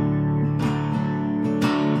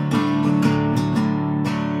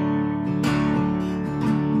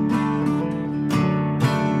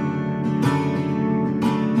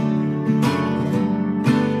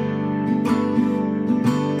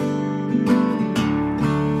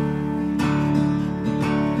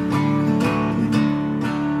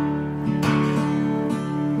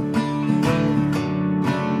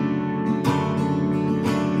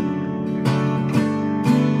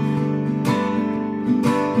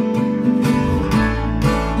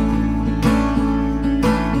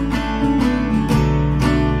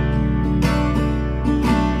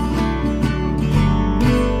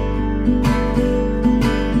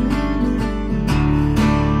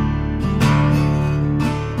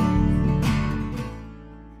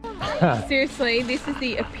 Seriously, this is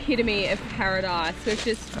the epitome of paradise. We've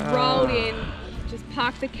just rolled in, just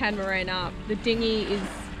parked the catamaran up. The dinghy is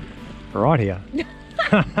right here.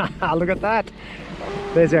 Look at that.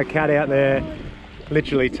 There's our cat out there.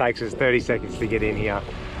 Literally takes us 30 seconds to get in here.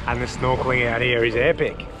 And the snorkeling out here is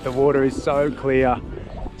epic. The water is so clear.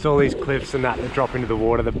 It's all these cliffs and that drop into the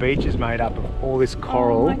water. The beach is made up of all this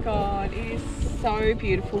coral. Oh my God, it is so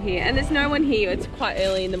beautiful here. And there's no one here. It's quite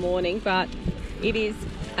early in the morning, but it is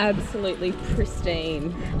absolutely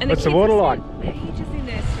pristine. And what's the water like? Ages in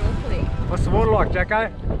there snorkeling. What's the water like, Jacko?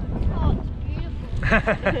 Oh, it's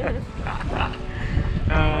beautiful.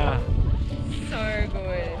 So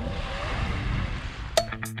good.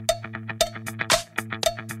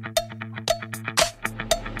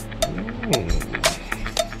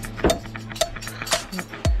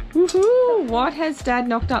 Woohoo! What has Dad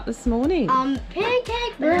knocked up this morning?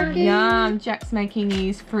 Pancake burgers. Yum! Jack's making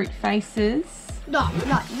these fruit faces. No,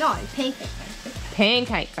 pancake.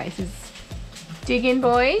 Pancake faces. Dig in,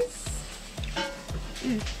 boys.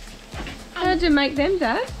 How did you make them,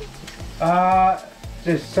 Dad?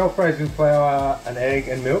 Just self-raising flour, an egg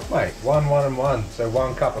and milk, mate. 1, 1 and 1. So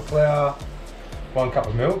 1 cup of flour, 1 cup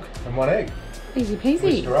of milk and 1 egg. Easy peasy.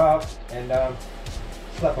 Whisk her up and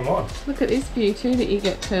slap them on. Look at this view too that you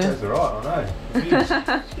get to. That's alright, I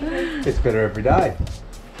know. It's better every day.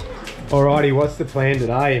 Alrighty, what's the plan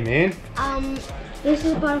today, man? This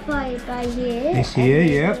is butterfly by here. This here,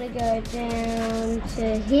 yeah. We're gonna go down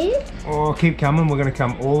to here. Oh, keep coming. We're going to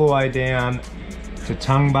come all the way down to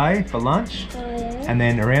Tongue Bay for lunch. Oh, yeah. And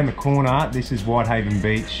then around the corner, this is Whitehaven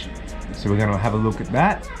Beach. So we're going to have a look at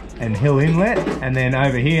that. And Hill Inlet. And then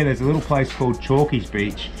over here, there's a little place called Chalky's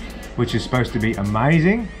Beach, which is supposed to be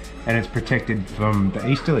amazing. And it's protected from the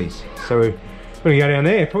easterlies. So we're going to go down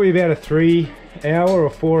there. Probably about a 3-hour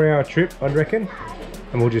or 4-hour trip, I'd reckon.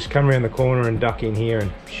 And we'll just come around the corner and duck in here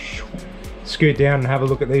and scoot down and have a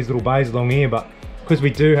look at these little bays along here. But because we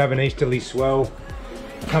do have an easterly swell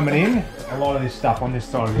coming in, a lot of this stuff on this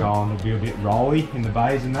side of the island will be a bit rolly in the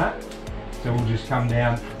bays and that. So we'll just come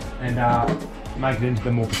down and make it into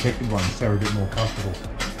the more protected ones so we're a bit more comfortable.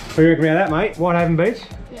 What do you reckon about that, mate? Whitehaven Beach?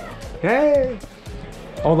 Yeah. Hey!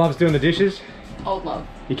 Old Love's doing the dishes. Old Love.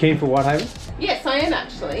 You keen for Whitehaven? Yes, I am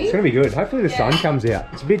actually. It's going to be good. Hopefully the sun comes out.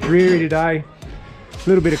 It's a bit dreary today. A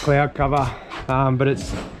little bit of cloud cover, but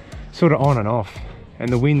it's sort of on and off. And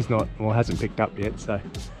the wind's hasn't picked up yet, so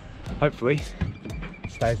hopefully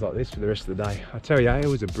it stays like this for the rest of the day. I tell you, it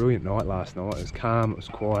was a brilliant night last night. It was calm, it was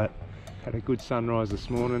quiet. Had a good sunrise this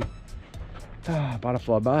morning.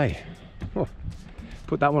 Butterfly Bay. Oh,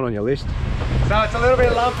 put that one on your list. So it's a little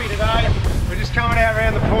bit lumpy today. We're just coming out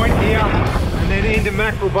around the point here and then into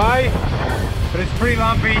Mackerel Bay. But it's pretty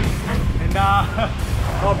lumpy and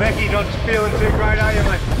oh, Becky, not feeling too great, are you,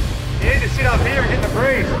 mate? You need to sit up here and get the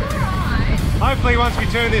breeze. Hopefully once we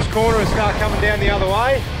turn this corner and start coming down the other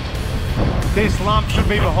way, this lump should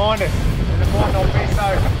be behind us. And it might not be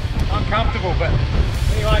so uncomfortable, but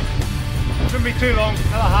anyway, it shouldn't be too long.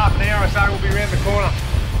 Another half an hour or so, we'll be around the corner.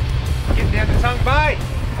 Getting down to Tongue Bay.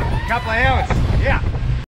 A couple of hours, yeah.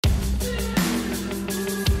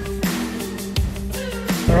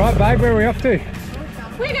 All right, babe, where are we off to?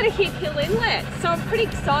 We're going to hit Hill Inlet, so I'm pretty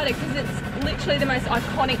excited because it's literally the most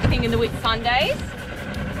iconic thing in the Whitsundays.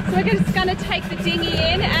 So we're just going to take the dinghy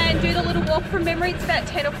in and do the little walk from memory. It's about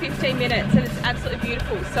 10 or 15 minutes and it's absolutely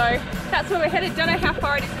beautiful. So that's where we're headed. Don't know how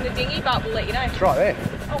far it is in the dinghy, but we'll let you know. It's right there.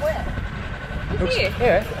 Oh, where? It's here?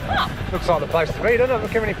 Yeah. Oh. Looks like the place to be, doesn't it?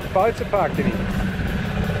 Look how many boats are parked in here.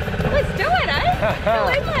 Let's do it, eh? Hill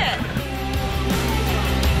Inlet.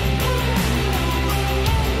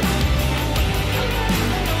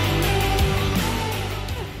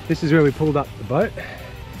 This is where we pulled up the boat,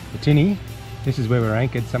 the tinny. This is where we're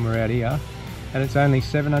anchored, somewhere out here. And it's only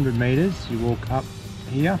 700 metres. You walk up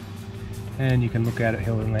here and you can look out at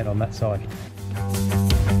Hill Inlet on that side.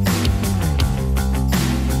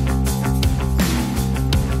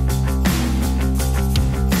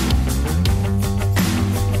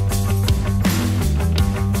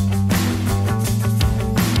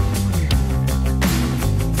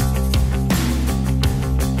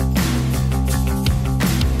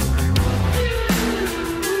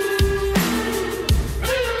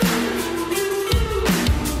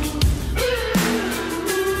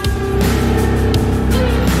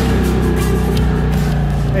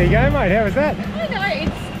 There you go, mate. How was that? I know,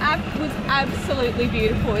 it was absolutely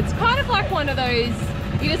beautiful. It's kind of like one of those,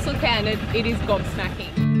 you just look out and it is gobsmacking.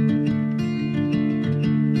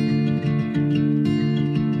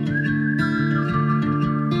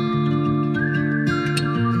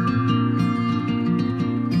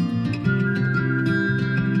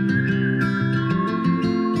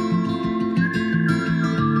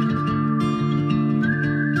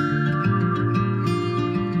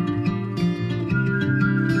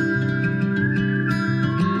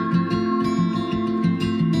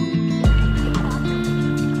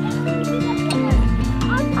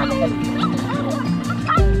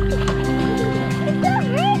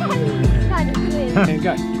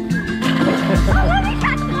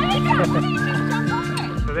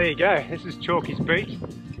 you go, this is Chalky's Beach.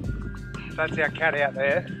 That's our cat out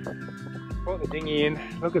there. Brought the dinghy in.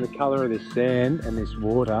 Look at the colour of this sand and this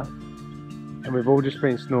water. And we've all just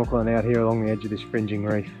been snorkeling out here along the edge of this fringing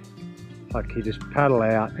reef. Like you just paddle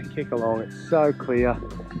out and kick along. It's so clear,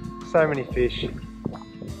 so many fish,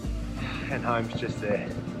 and home's just there.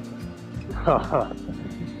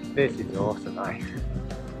 This is awesome, mate.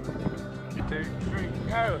 2, 3,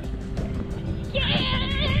 go!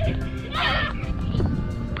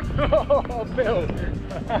 Oh, Bill!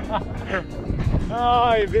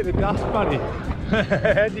 Oh, you bit the dust bunny.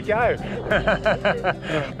 How'd you go?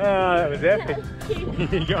 Oh, that was epic.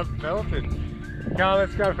 You got melted. Come on,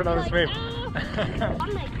 let's go for another swim.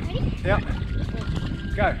 Yep.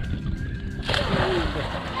 Go.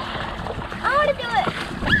 I want to do it.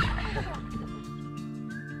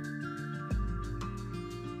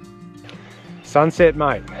 Sunset,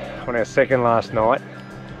 mate, on our second last night.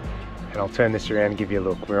 And I'll turn this around and give you a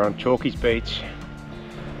look. We're on Chalky's Beach.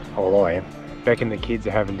 Oh, well, I am. Beck and the kids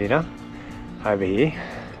are having dinner over here.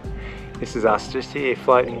 This is us just here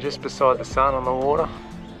floating just beside the sun on the water.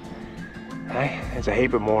 Hey, there's a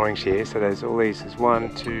heap of moorings here, so there's all these. There's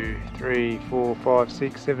 1, 2, 3, 4, 5,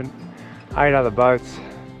 6, 7, 8 other boats.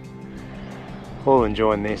 All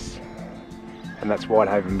enjoying this. And that's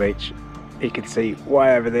Whitehaven Beach. You can see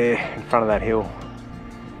way over there in front of that hill.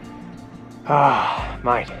 Ah,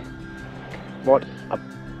 mate. What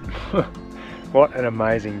an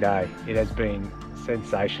amazing day. It has been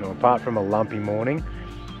sensational. Apart from a lumpy morning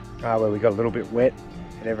where we got a little bit wet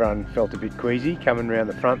and everyone felt a bit queasy coming around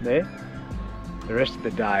the front there. The rest of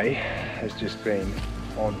the day has just been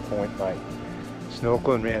on point, mate.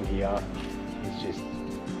 Snorkeling around here is just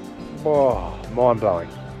mind-blowing.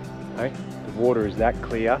 Okay? The water is that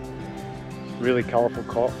clear, really colourful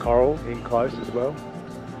coral in close as well,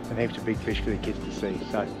 and heaps of big fish for the kids to see.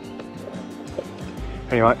 So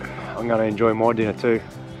anyway, I'm going to enjoy my dinner too,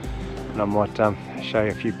 and I might show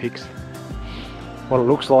you a few pics what it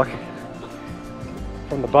looks like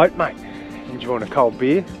from the boat, mate. Enjoying a cold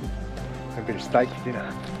beer, a bit of steak for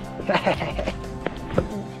dinner.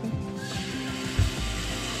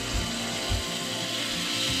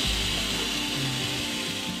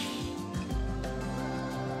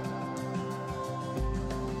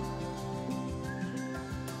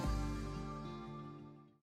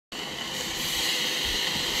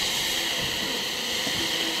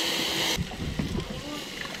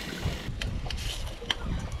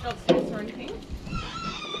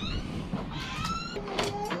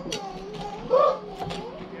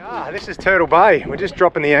 This is Turtle Bay. We're just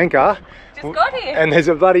dropping the anchor. Just got here. And there's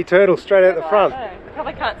a bloody turtle straight out the front. I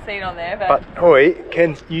probably can't see it on there, but oi,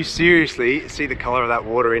 can you seriously see the colour of that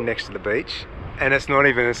water in next to the beach? And it's not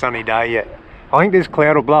even a sunny day yet. I think this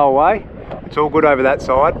cloud will blow away. It's all good over that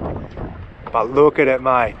side. But look at it,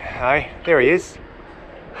 mate. Hey, there he is.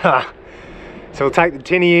 Ha. So we'll take the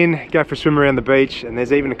tinny in, go for a swim around the beach, and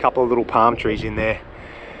there's even a couple of little palm trees in there.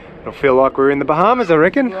 It'll feel like we're in the Bahamas, I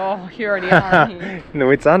reckon. Oh, you already are. In the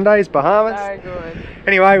Whitsundays, Bahamas. So good.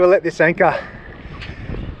 Anyway, we'll let this anchor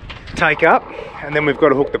take up, and then we've got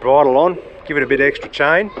to hook the bridle on, give it a bit of extra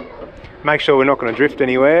chain, make sure we're not going to drift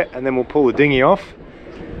anywhere, and then we'll pull the dinghy off,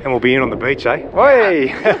 and we'll be in on the beach, eh?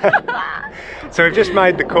 Oi! So we've just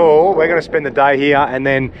made the call. We're going to spend the day here, and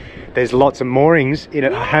then there's lots of moorings in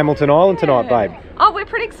at Hamilton Island tonight, babe. Oh, we're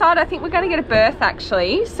pretty excited. I think we're going to get a berth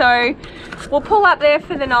actually. So we'll pull up there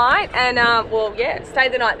for the night and we'll stay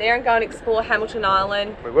the night there and go and explore Hamilton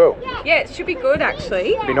Island. We will. Yeah, it should be good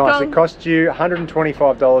actually. It'll be nice. It costs you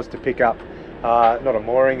 $125 to pick up not a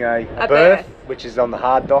mooring, a berth, which is on the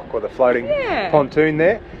hard dock or the floating pontoon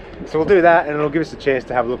there. So we'll do that, and it'll give us a chance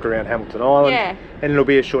to have a look around Hamilton Island, and it'll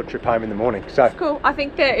be a short trip home in the morning. So it's cool. I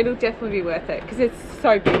think that it'll definitely be worth it because it's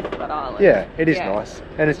so beautiful, that island. Yeah, it is nice,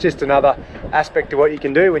 and it's just another aspect of what you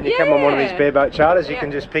can do when you come on one of these bareboat charters. You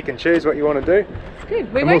can just pick and choose what you want to do. It's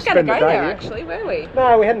good. We weren't going to go there actually, were we?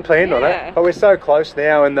 No, we hadn't planned on it, but we're so close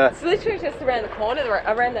now, and it's literally just around the corner,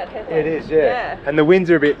 around that headland. It is, and the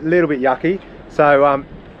winds are a little bit yucky, so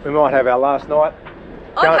we might have our last night.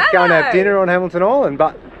 Go and have dinner on Hamilton Island,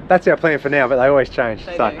 but that's our plan for now, but they always change.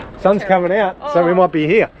 So sun's coming out, so we might be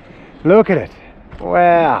here. Look at it.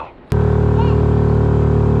 Wow.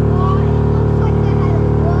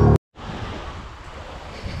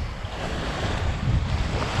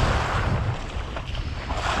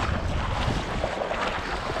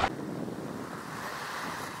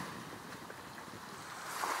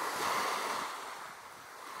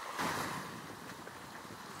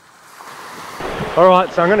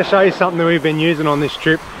 Alright, so I'm going to show you something that we've been using on this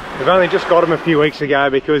trip. We've only just got them a few weeks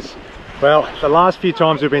ago because, well, the last few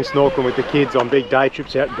times we've been snorkeling with the kids on big day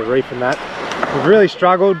trips out to the reef and that, we've really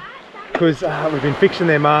struggled because we've been fixing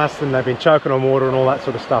their masts and they've been choking on water and all that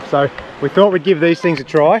sort of stuff. So we thought we'd give these things a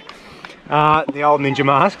try, the old Ninja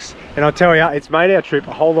masks. And I'll tell you, it's made our trip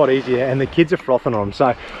a whole lot easier and the kids are frothing on them.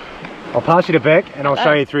 So I'll pass you to Beck and I'll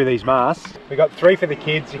show you through these masks. We've got 3 for the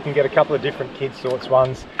kids. You can get a couple of different kid sorts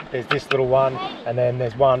ones. There's this little one, and then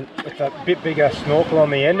there's one with a bit bigger snorkel on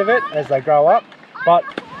the end of it as they grow up. But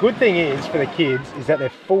good thing is for the kids is that they're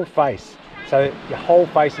full face. So your whole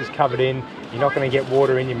face is covered in. You're not going to get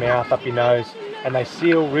water in your mouth, up your nose, and they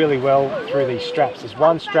seal really well through these straps. There's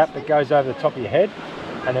one strap that goes over the top of your head,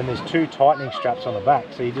 and then there's 2 tightening straps on the back.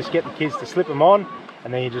 So you just get the kids to slip them on,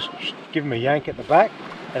 and then you just give them a yank at the back,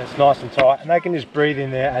 and it's nice and tight, and they can just breathe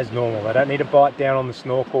in there as normal. They don't need to bite down on the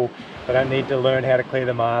snorkel. They don't need to learn how to clear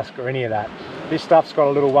the mask or any of that. This stuff's got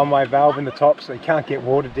a little one-way valve in the top so they can't get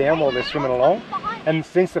water down while they're swimming along. And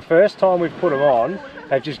since the first time we've put them on,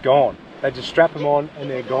 they've just gone. They just strap them on and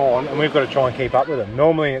they're gone, and we've got to try and keep up with them.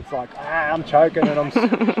 Normally it's like, I'm choking and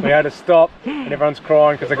we had to stop, and everyone's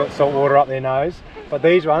crying because they've got salt water up their nose. But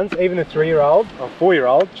these ones, even the 3-year-old or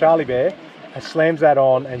 4-year-old, Charlie Bear, slams that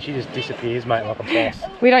on and she just disappears, mate, like a boss.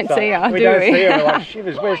 We don't see her, do we? We don't see her. We're like,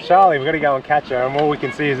 shivers, where's Charlie? We've got to go and catch her, and all we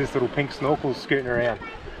can see is this little pink snorkel scooting around.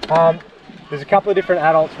 There's a couple of different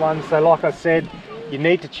adults ones. So like I said, you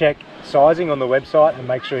need to check sizing on the website and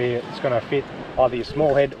make sure it's going to fit either your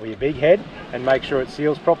small head or your big head, and make sure it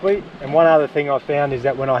seals properly. And one other thing I found is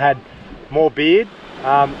that when I had more beard,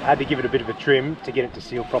 I had to give it a bit of a trim to get it to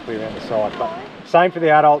seal properly around the side. But same for the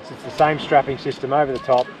adults, it's the same strapping system over the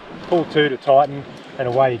top, pull 2 to tighten, and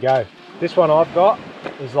away you go. This one I've got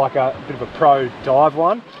is like a bit of a pro dive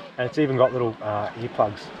one, and it's even got little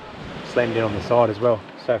earplugs slammed in on the side as well.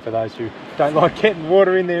 So for those who don't like getting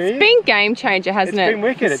water in their ears. It's been game changer, hasn't it? It's been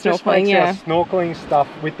wicked. It just makes our snorkeling stuff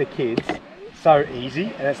with the kids so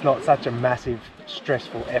easy, and it's not such a massive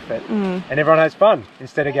stressful effort, and everyone has fun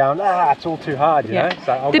instead of going, it's all too hard, you know.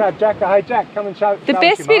 So I'll grab Jack. Hey Jack, come and show. The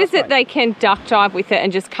best bit is that they can duck dive with it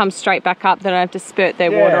and just come straight back up. They don't have to spurt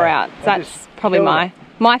their water out. That's probably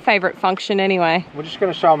my favourite function anyway. We're just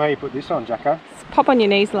going to show them how you put this on, Jacko. Pop on your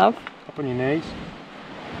knees, love. Pop on your knees.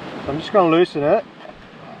 So I'm just going to loosen it.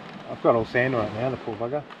 I've got all sand on it now, the poor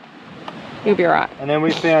bugger. You'll be alright. And then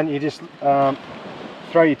we found you just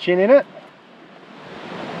throw your chin in it.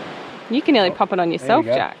 You can nearly pop it on yourself,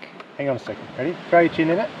 Jack. Hang on a second. Ready? Throw your chin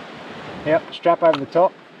in it. Yep, strap over the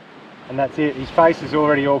top. And that's it. His face is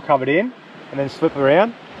already all covered in. And then slip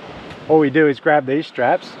around. All we do is grab these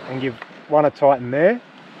straps and give 1 a tighten there.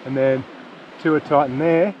 And then 2 a tighten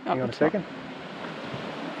there. Hang on a second.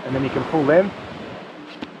 And then you can pull them.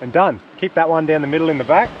 And done. Keep that one down the middle in the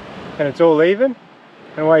back. And it's all even.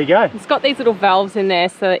 And away you go. It's got these little valves in there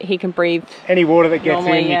so that he can breathe. Any water that gets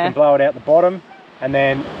in, you can blow it out the bottom. And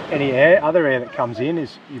then any other air that comes in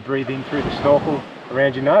is you breathe in through the snorkel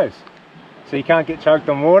around your nose. So you can't get choked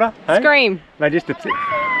on water. Hey? Scream. No, just a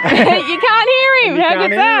you can't hear him. How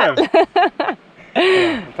good's that?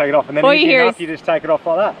 Yeah, take it off, and then you just take it off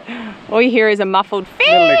like that. All you hear is a muffled fish.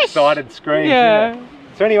 A little excited scream. Yeah.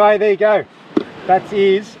 So anyway, there you go. That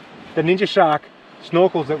is the Ninja Shark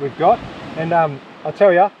snorkels that we've got. And I'll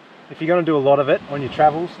tell you, if you're going to do a lot of it on your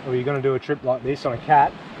travels, or you're going to do a trip like this on a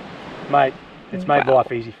cat, mate, it's made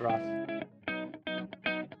life easy for us.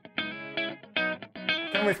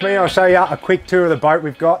 Come with me, I'll show you a quick tour of the boat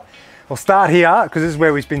we've got. We'll start here because this is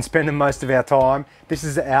where we've been spending most of our time. This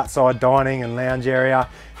is the outside dining and lounge area.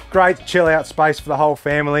 Great chill out space for the whole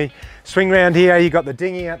family. Swing around here, you've got the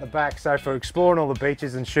dinghy at the back, so for exploring all the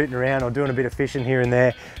beaches and shooting around or doing a bit of fishing here and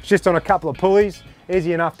there. It's just on a couple of pulleys,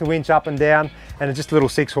 easy enough to winch up and down, and it's just a little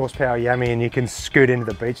 6 horsepower Yummy, and you can scoot into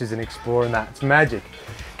the beaches and explore, and that. It's magic.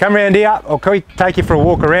 Come around here, I'll take you for a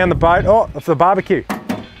walk around the boat. Oh, for the barbecue.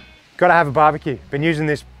 Got to have a barbecue. Been using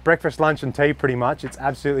this breakfast, lunch and tea pretty much. It's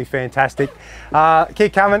absolutely fantastic.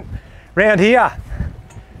 Keep coming. Round here,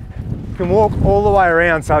 you can walk all the way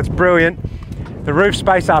around, so it's brilliant. The roof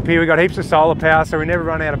space up here, we've got heaps of solar power, so we never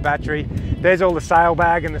run out of battery. There's all the sail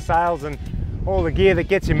bag and the sails and all the gear that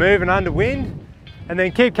gets you moving under wind. And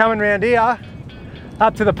then keep coming around here,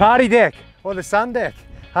 up to the party deck or the sun deck.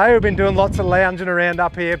 Hey, we've been doing lots of lounging around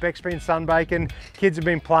up here. Beck's been sunbaking, kids have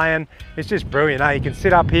been playing. It's just brilliant, eh? You can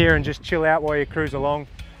sit up here and just chill out while you cruise along.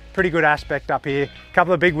 Pretty good aspect up here.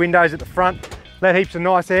 Couple of big windows at the front, let heaps of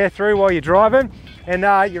nice air through while you're driving. And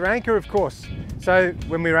your anchor, of course. So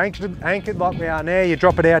when we're anchored like we are now, you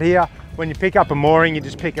drop it out here. When you pick up a mooring, you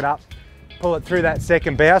just pick it up, pull it through that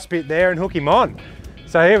second bow bit there and hook him on.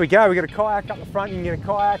 So here we go, we've got a kayak up the front. You can get a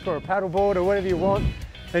kayak or a paddleboard or whatever you want.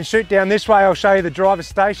 Then shoot down this way, I'll show you the driver's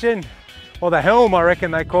station, or the helm, I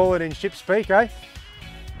reckon they call it in ship speak, eh?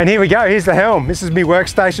 And here we go, here's the helm. This is my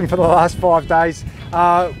workstation for the last 5 days.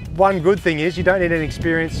 One good thing is you don't need any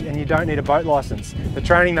experience and you don't need a boat license. The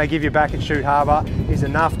training they give you back at Shute Harbour is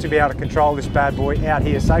enough to be able to control this bad boy out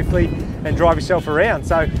here safely and drive yourself around.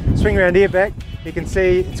 So swing around here, Beck. You can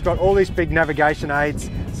see it's got all these big navigation aids.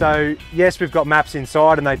 So yes, we've got maps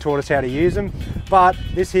inside and they taught us how to use them, but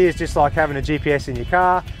this here is just like having a GPS in your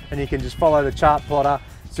car, and you can just follow the chart plotter,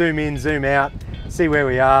 zoom in, zoom out, see where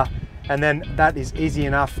we are, and then that is easy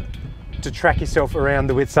enough to track yourself around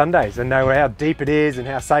the Whitsundays and know how deep it is and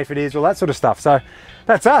how safe it is, all that sort of stuff. So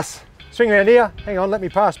that's us. Swing around here. Hang on, let me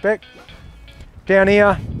pass, Beck. Down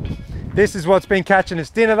here, this is what's been catching us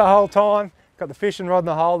dinner the whole time. Got the fishing rod in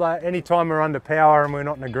the holder. Anytime we're under power and we're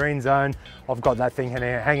not in a green zone, I've got that thing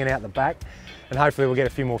hanging out the back, and hopefully we'll get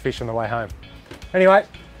a few more fish on the way home. Anyway,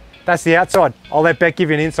 that's the outside. I'll let Beck give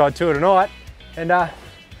you an inside tour tonight, and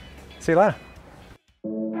see you later.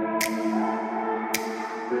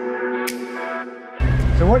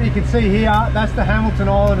 So what you can see here, that's the Hamilton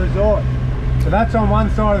Island Resort. So that's on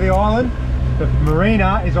one side of the island. The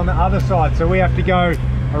marina is on the other side. So we have to go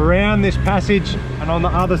around this passage and on the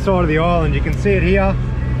other side of the island. You can see it here.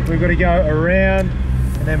 We've got to go around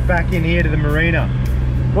and then back in here to the marina.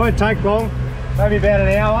 Won't take long, maybe about an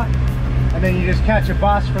hour. And then you just catch a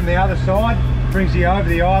bus from the other side, brings you over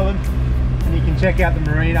the island, and you can check out the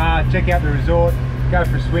marina, check out the resort, go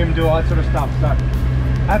for a swim, do all that sort of stuff. So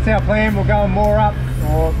that's our plan. We'll go and moor up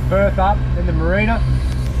or berth up in the marina,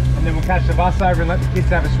 and then we'll catch the bus over and let the kids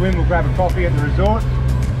have a swim. We'll grab a coffee at the resort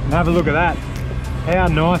and have a look at that. How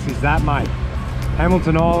nice is that, mate?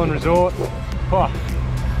 Hamilton Island Resort. Oh,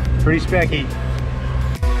 pretty specky.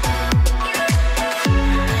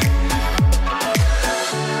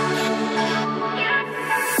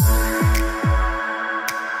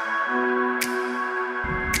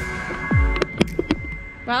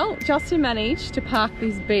 Well, Justin managed to park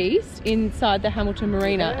this beast inside the Hamilton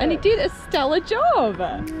Marina, and he did a stellar job.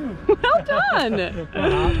 Well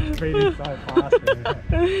done. Speeding so fast.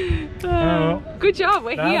 Good job,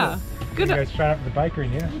 we're here. Good. Go straight up to the bakery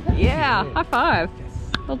now. Yeah, high five.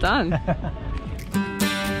 Yes. Well done.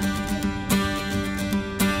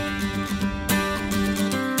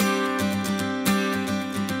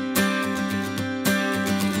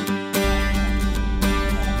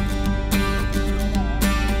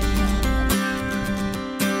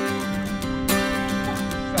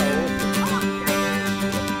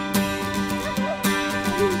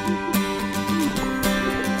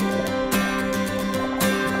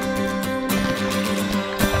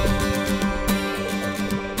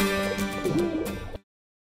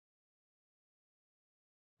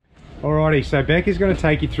 Alrighty, so Becca's going to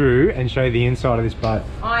take you through and show you the inside of this boat.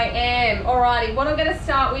 I am. Alrighty, what I'm going to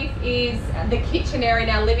start with is the kitchen area in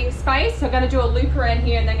our living space. So I'm going to do a loop around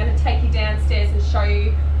here and then I'm going to take you downstairs and show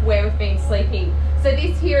you where we've been sleeping. So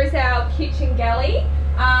this here is our kitchen galley.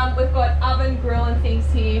 We've got oven, grill and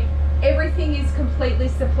things here. Everything is completely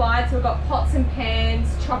supplied. So we've got pots and pans,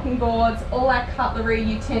 chopping boards, all our cutlery,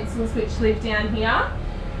 utensils which live down here.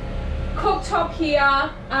 Cooktop here.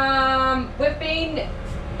 We've been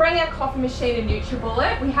bring our coffee machine and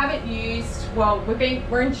NutriBullet. We haven't used, well,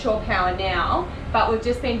 we're in shore power now, but we've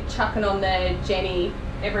just been chucking on the Jenny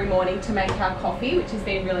every morning to make our coffee, which has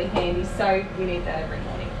been really handy. So we need that every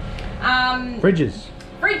morning. Fridges.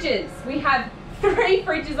 Fridges. We have 3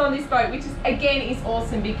 fridges on this boat, which is again is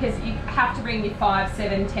awesome because you have to bring your 5,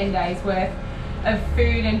 7, 10 days worth of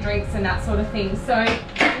food and drinks and that sort of thing. So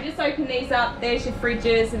we just open these up. There's your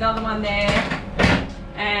fridges, another one there,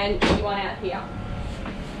 and one out here.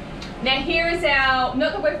 Now here is our,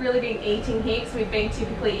 not that we've really been eating here because we've been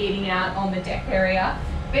typically eating out on the deck area,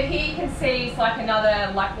 but here you can see it's like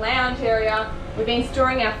another lounge area. We've been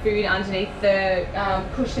storing our food underneath the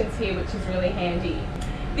cushions here, which is really handy.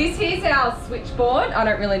 This here's our switchboard. I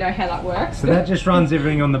don't really know how that works. So that just runs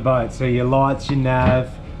everything on the boat. So your lights, your nav,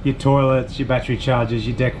 your toilets, your battery chargers,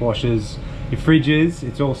 your deck washers, your fridges,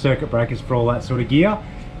 it's all circuit breakers for all that sort of gear.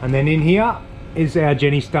 And then in here is our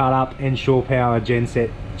Jenny startup and shore power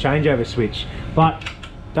genset changeover switch, but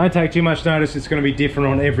don't take too much notice. It's going to be different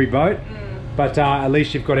on every boat, but at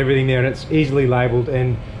least you've got everything there and it's easily labelled.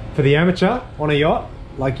 And for the amateur on a yacht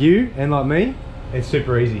like you and like me, it's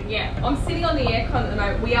super easy. Yeah, I'm sitting on the aircon at the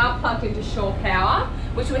moment. We are plugged into shore power,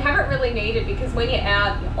 which we haven't really needed because when you're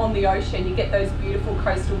out on the ocean you get those beautiful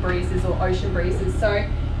coastal breezes or ocean breezes. So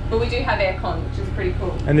but we do have aircon, which is pretty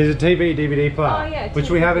cool. And there's a TV, DVD player, which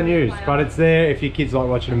we haven't used, but it's there if your kids like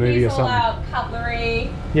watching a movie or something. All our cutlery.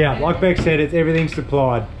 Yeah, like Beck said, it's everything's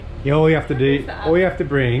supplied. All you have to do, all you have to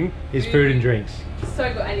bring is food and drinks.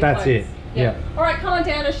 So good. And that's it. Yeah. All right, come on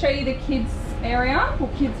down. I'll show you the kids area or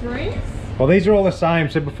kids rooms. Well, these are all the same.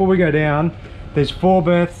 So before we go down, there's 4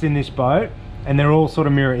 berths in this boat, and they're all sort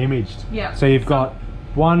of mirror imaged. Yeah. So you've got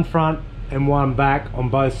one front and one back on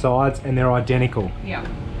both sides, and they're identical. Yeah.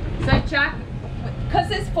 So Jack, because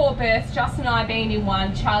there's 4 berths, Justin and I being in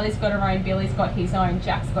one, Charlie's got her own, Billy's got his own,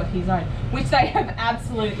 Jack's got his own, which they have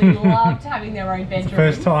absolutely loved having their own bedroom.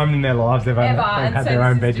 First time in their lives they've had their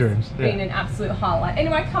own bedrooms. It's been an absolute highlight.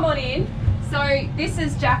 Anyway, come on in. So this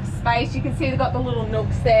is Jack's space. You can see they've got the little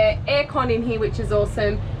nooks there. Aircon in here, which is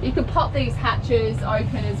awesome. You can pop these hatches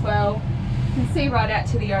open as well. You can see right out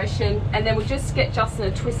to the ocean, and then we'll just get Justin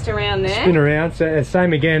a twist around there. Spin around. So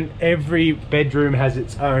same again, every bedroom has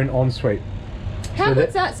its own ensuite. How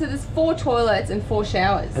good's that? So there's 4 toilets and 4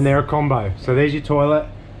 showers. And they're a combo. So there's your toilet,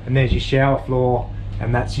 and there's your shower floor,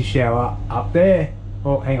 and that's your shower up there.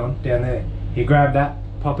 Oh, hang on, down there. You grab that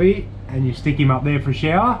puppy and you stick him up there for a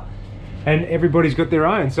shower, and everybody's got their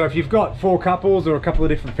own. So if you've got 4 couples or a couple of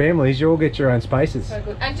different families, you all get your own spaces. So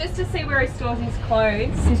good. And just to see where he stores his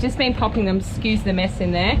clothes, he's just been popping them, excuse the mess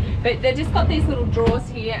in there, but they've just got these little drawers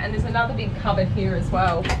here, and there's another big cupboard here as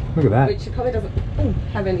well. Look at that. Which it probably doesn't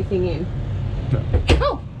have anything in. No.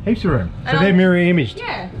 Oh! Heaps of room. So And they're mirror imaged.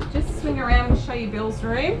 Yeah, just swing around and show you Bill's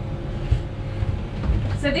room.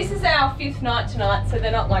 So this is our 5th night tonight, so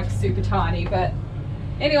they're not like super tiny, but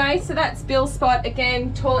anyway, so that's Bill's spot.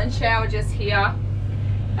 Again, toilet and shower just here.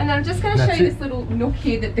 And then I'm just going to show you this little nook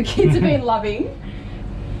here that the kids have been loving.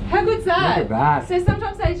 How good's that? Look at that. So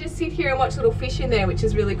sometimes they just sit here and watch little fish in there, which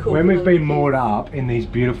is really cool. When we've been moored up in these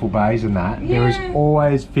beautiful bays and that, there is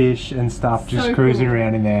always fish and stuff just cruising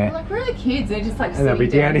around in there. Like, where are the kids? They're just like And they'll be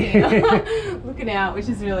down here. looking out, which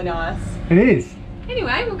is really nice. It is.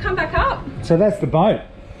 Anyway, we'll come back up. So that's the boat.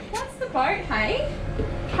 That's the boat, hey?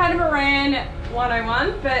 Catamaran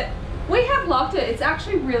 101, but we have loved it. It's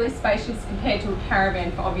actually really spacious compared to a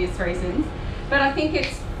caravan for obvious reasons, but I think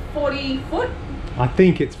it's 40 foot. I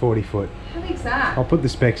think it's 40 foot. How big's that? I'll put the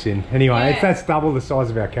specs in. Anyway, that's double the size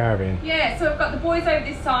of our caravan. Yeah, so we've got the boys over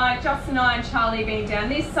this side, Justin and I and Charlie being down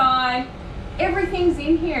this side. Everything's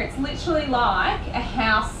in here. It's literally like a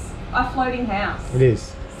house, a floating house. It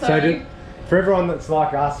is. So for everyone that's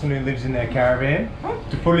like us and who lives in their caravan,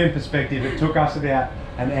 to put it in perspective, it took us about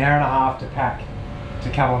an hour and a half to pack to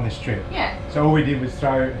come on this trip. Yeah. So all we did was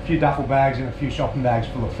throw a few duffel bags and a few shopping bags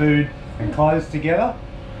full of food and clothes together,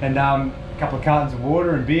 and a couple of cartons of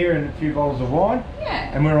water and beer and a few bottles of wine.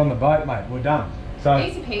 Yeah. And we're on the boat, mate. We're done. So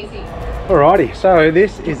easy peasy. Alrighty, so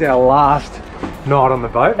this is our last night on the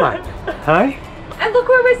boat, mate. Hey? And look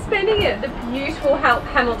where we're spending it. The beautiful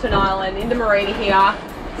Hamilton Island in the marina here.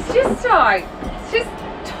 It's just like, it's just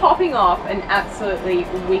topping off an absolutely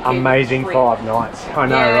wicked amazing trip. 5 nights. I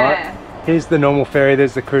know, right? Here's the normal ferry.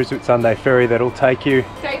 There's the cruise Whitsunday ferry that'll take you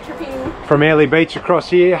day tripping from Airlie Beach across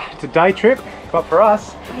here to day trip. But for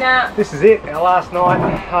us, this is it. Our last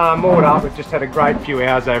night moored up. We've just had a great few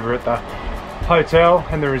hours over at the hotel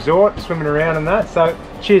and the resort, swimming around and that. So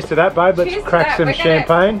cheers to that, babe. Let's crack some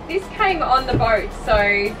champagne. This came on the boat, so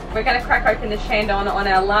we're going to crack open the Shandon on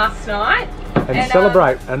our last night. And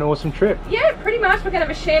celebrate an awesome trip. Yeah, pretty much. We're going to have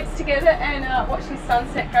a champs together and watch the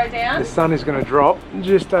sunset go down. The sun is going to drop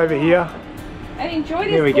just over here. And enjoy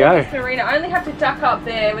this gorgeous marina. I only have to duck up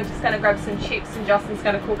there. We're just going to grab some chips and Justin's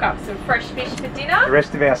going to cook up some fresh fish for dinner. The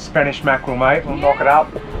rest of our Spanish mackerel, mate. We'll knock it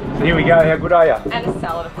up. So here we go. How good are you? And a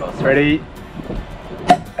salad, of course. Ready?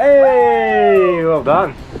 Hey, well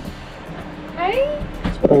done. Hey.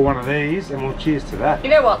 Let's pour one of these and we'll cheers to that. You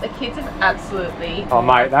know what? The kids have absolutely... Oh,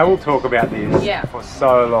 mate, they will talk about this for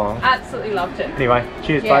so long. Absolutely loved it. Anyway,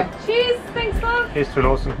 cheers, babe. Cheers. Thanks, love. Here's to an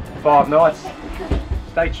awesome 5 nights.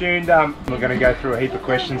 Stay tuned. We're going to go through a heap of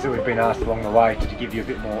questions that we've been asked along the way to give you a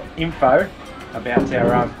bit more info about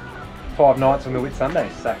our 5 nights on the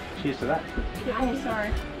Whitsundays. So, cheers to that. Oh,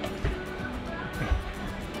 sorry.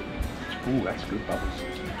 Ooh, that's good, bubbles.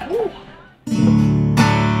 Ooh.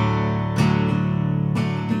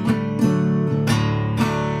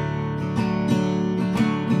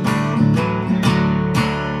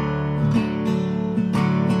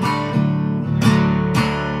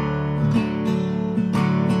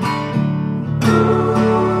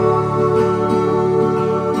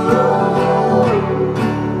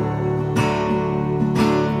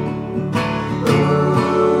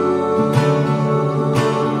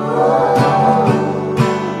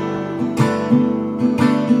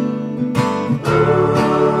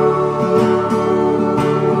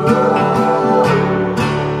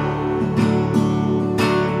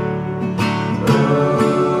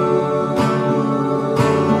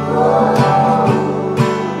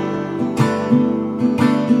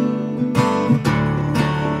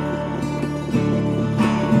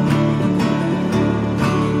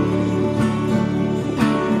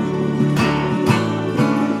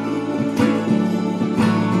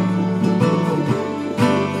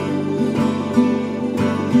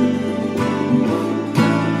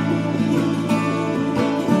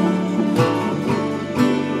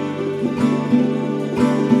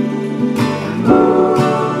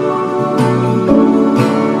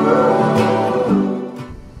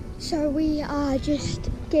 So we are just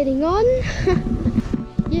getting on.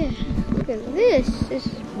 Yeah, look at this. This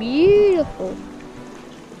is beautiful.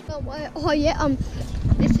 Oh yeah,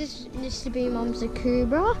 this used to be Mum's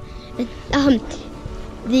Akubra, and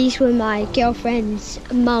these were my girlfriend's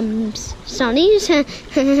mum's sunnies.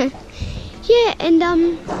 Yeah, and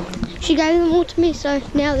she gave them all to me, so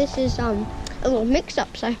now this is a little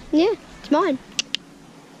mix-up. So yeah, it's mine.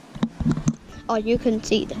 Oh, you couldn't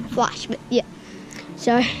see the flash, but yeah.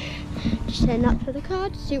 So just heading up to the car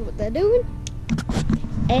to see what they're doing,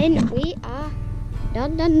 and we are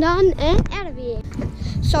done and out of here.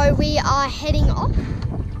 So we are heading off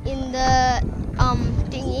in the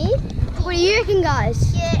dinghy. What do you reckon,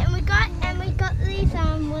 guys? Yeah, and we got these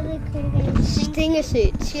what are they called again? Stinger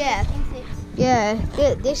suits, yeah. Yeah,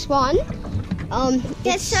 this one.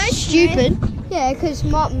 It's so stupid. Yeah, because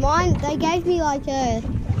mine, they gave me like a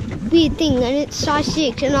weird thing, and it's size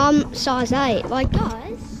 6 and I'm size 8. Like,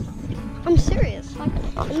 guys, I'm serious. Like,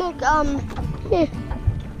 look, yeah.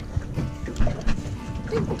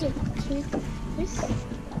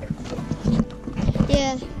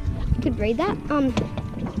 Yeah, you could read that.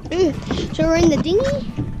 So we're in the dinghy.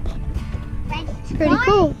 It's pretty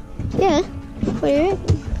cool. Yeah. What do you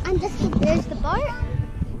reckon? And there's the boat.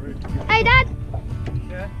 Hey, Dad.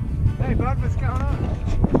 Yeah. Hey, bud, what's going on?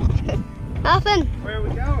 Nothing. Where are we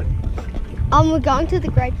going? We're going to the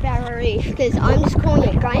Great Barrier Reef, because I'm just calling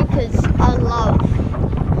it great because I love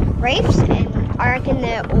reefs and I reckon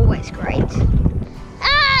they're always great.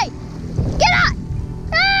 Hey! Get up!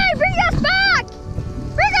 Hey! Bring us back!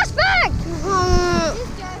 Bring us back!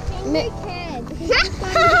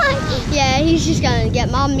 Yeah, he's just going to get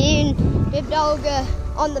Mum, me and Bib Dog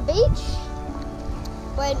on the beach,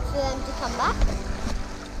 waiting for them to come back.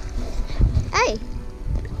 Hey!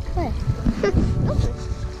 Where?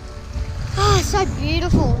 Oh, so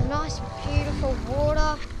beautiful. Nice, beautiful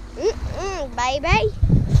water. Baby.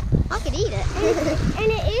 I could eat it.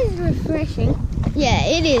 And it is refreshing. Yeah,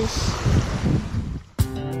 it is.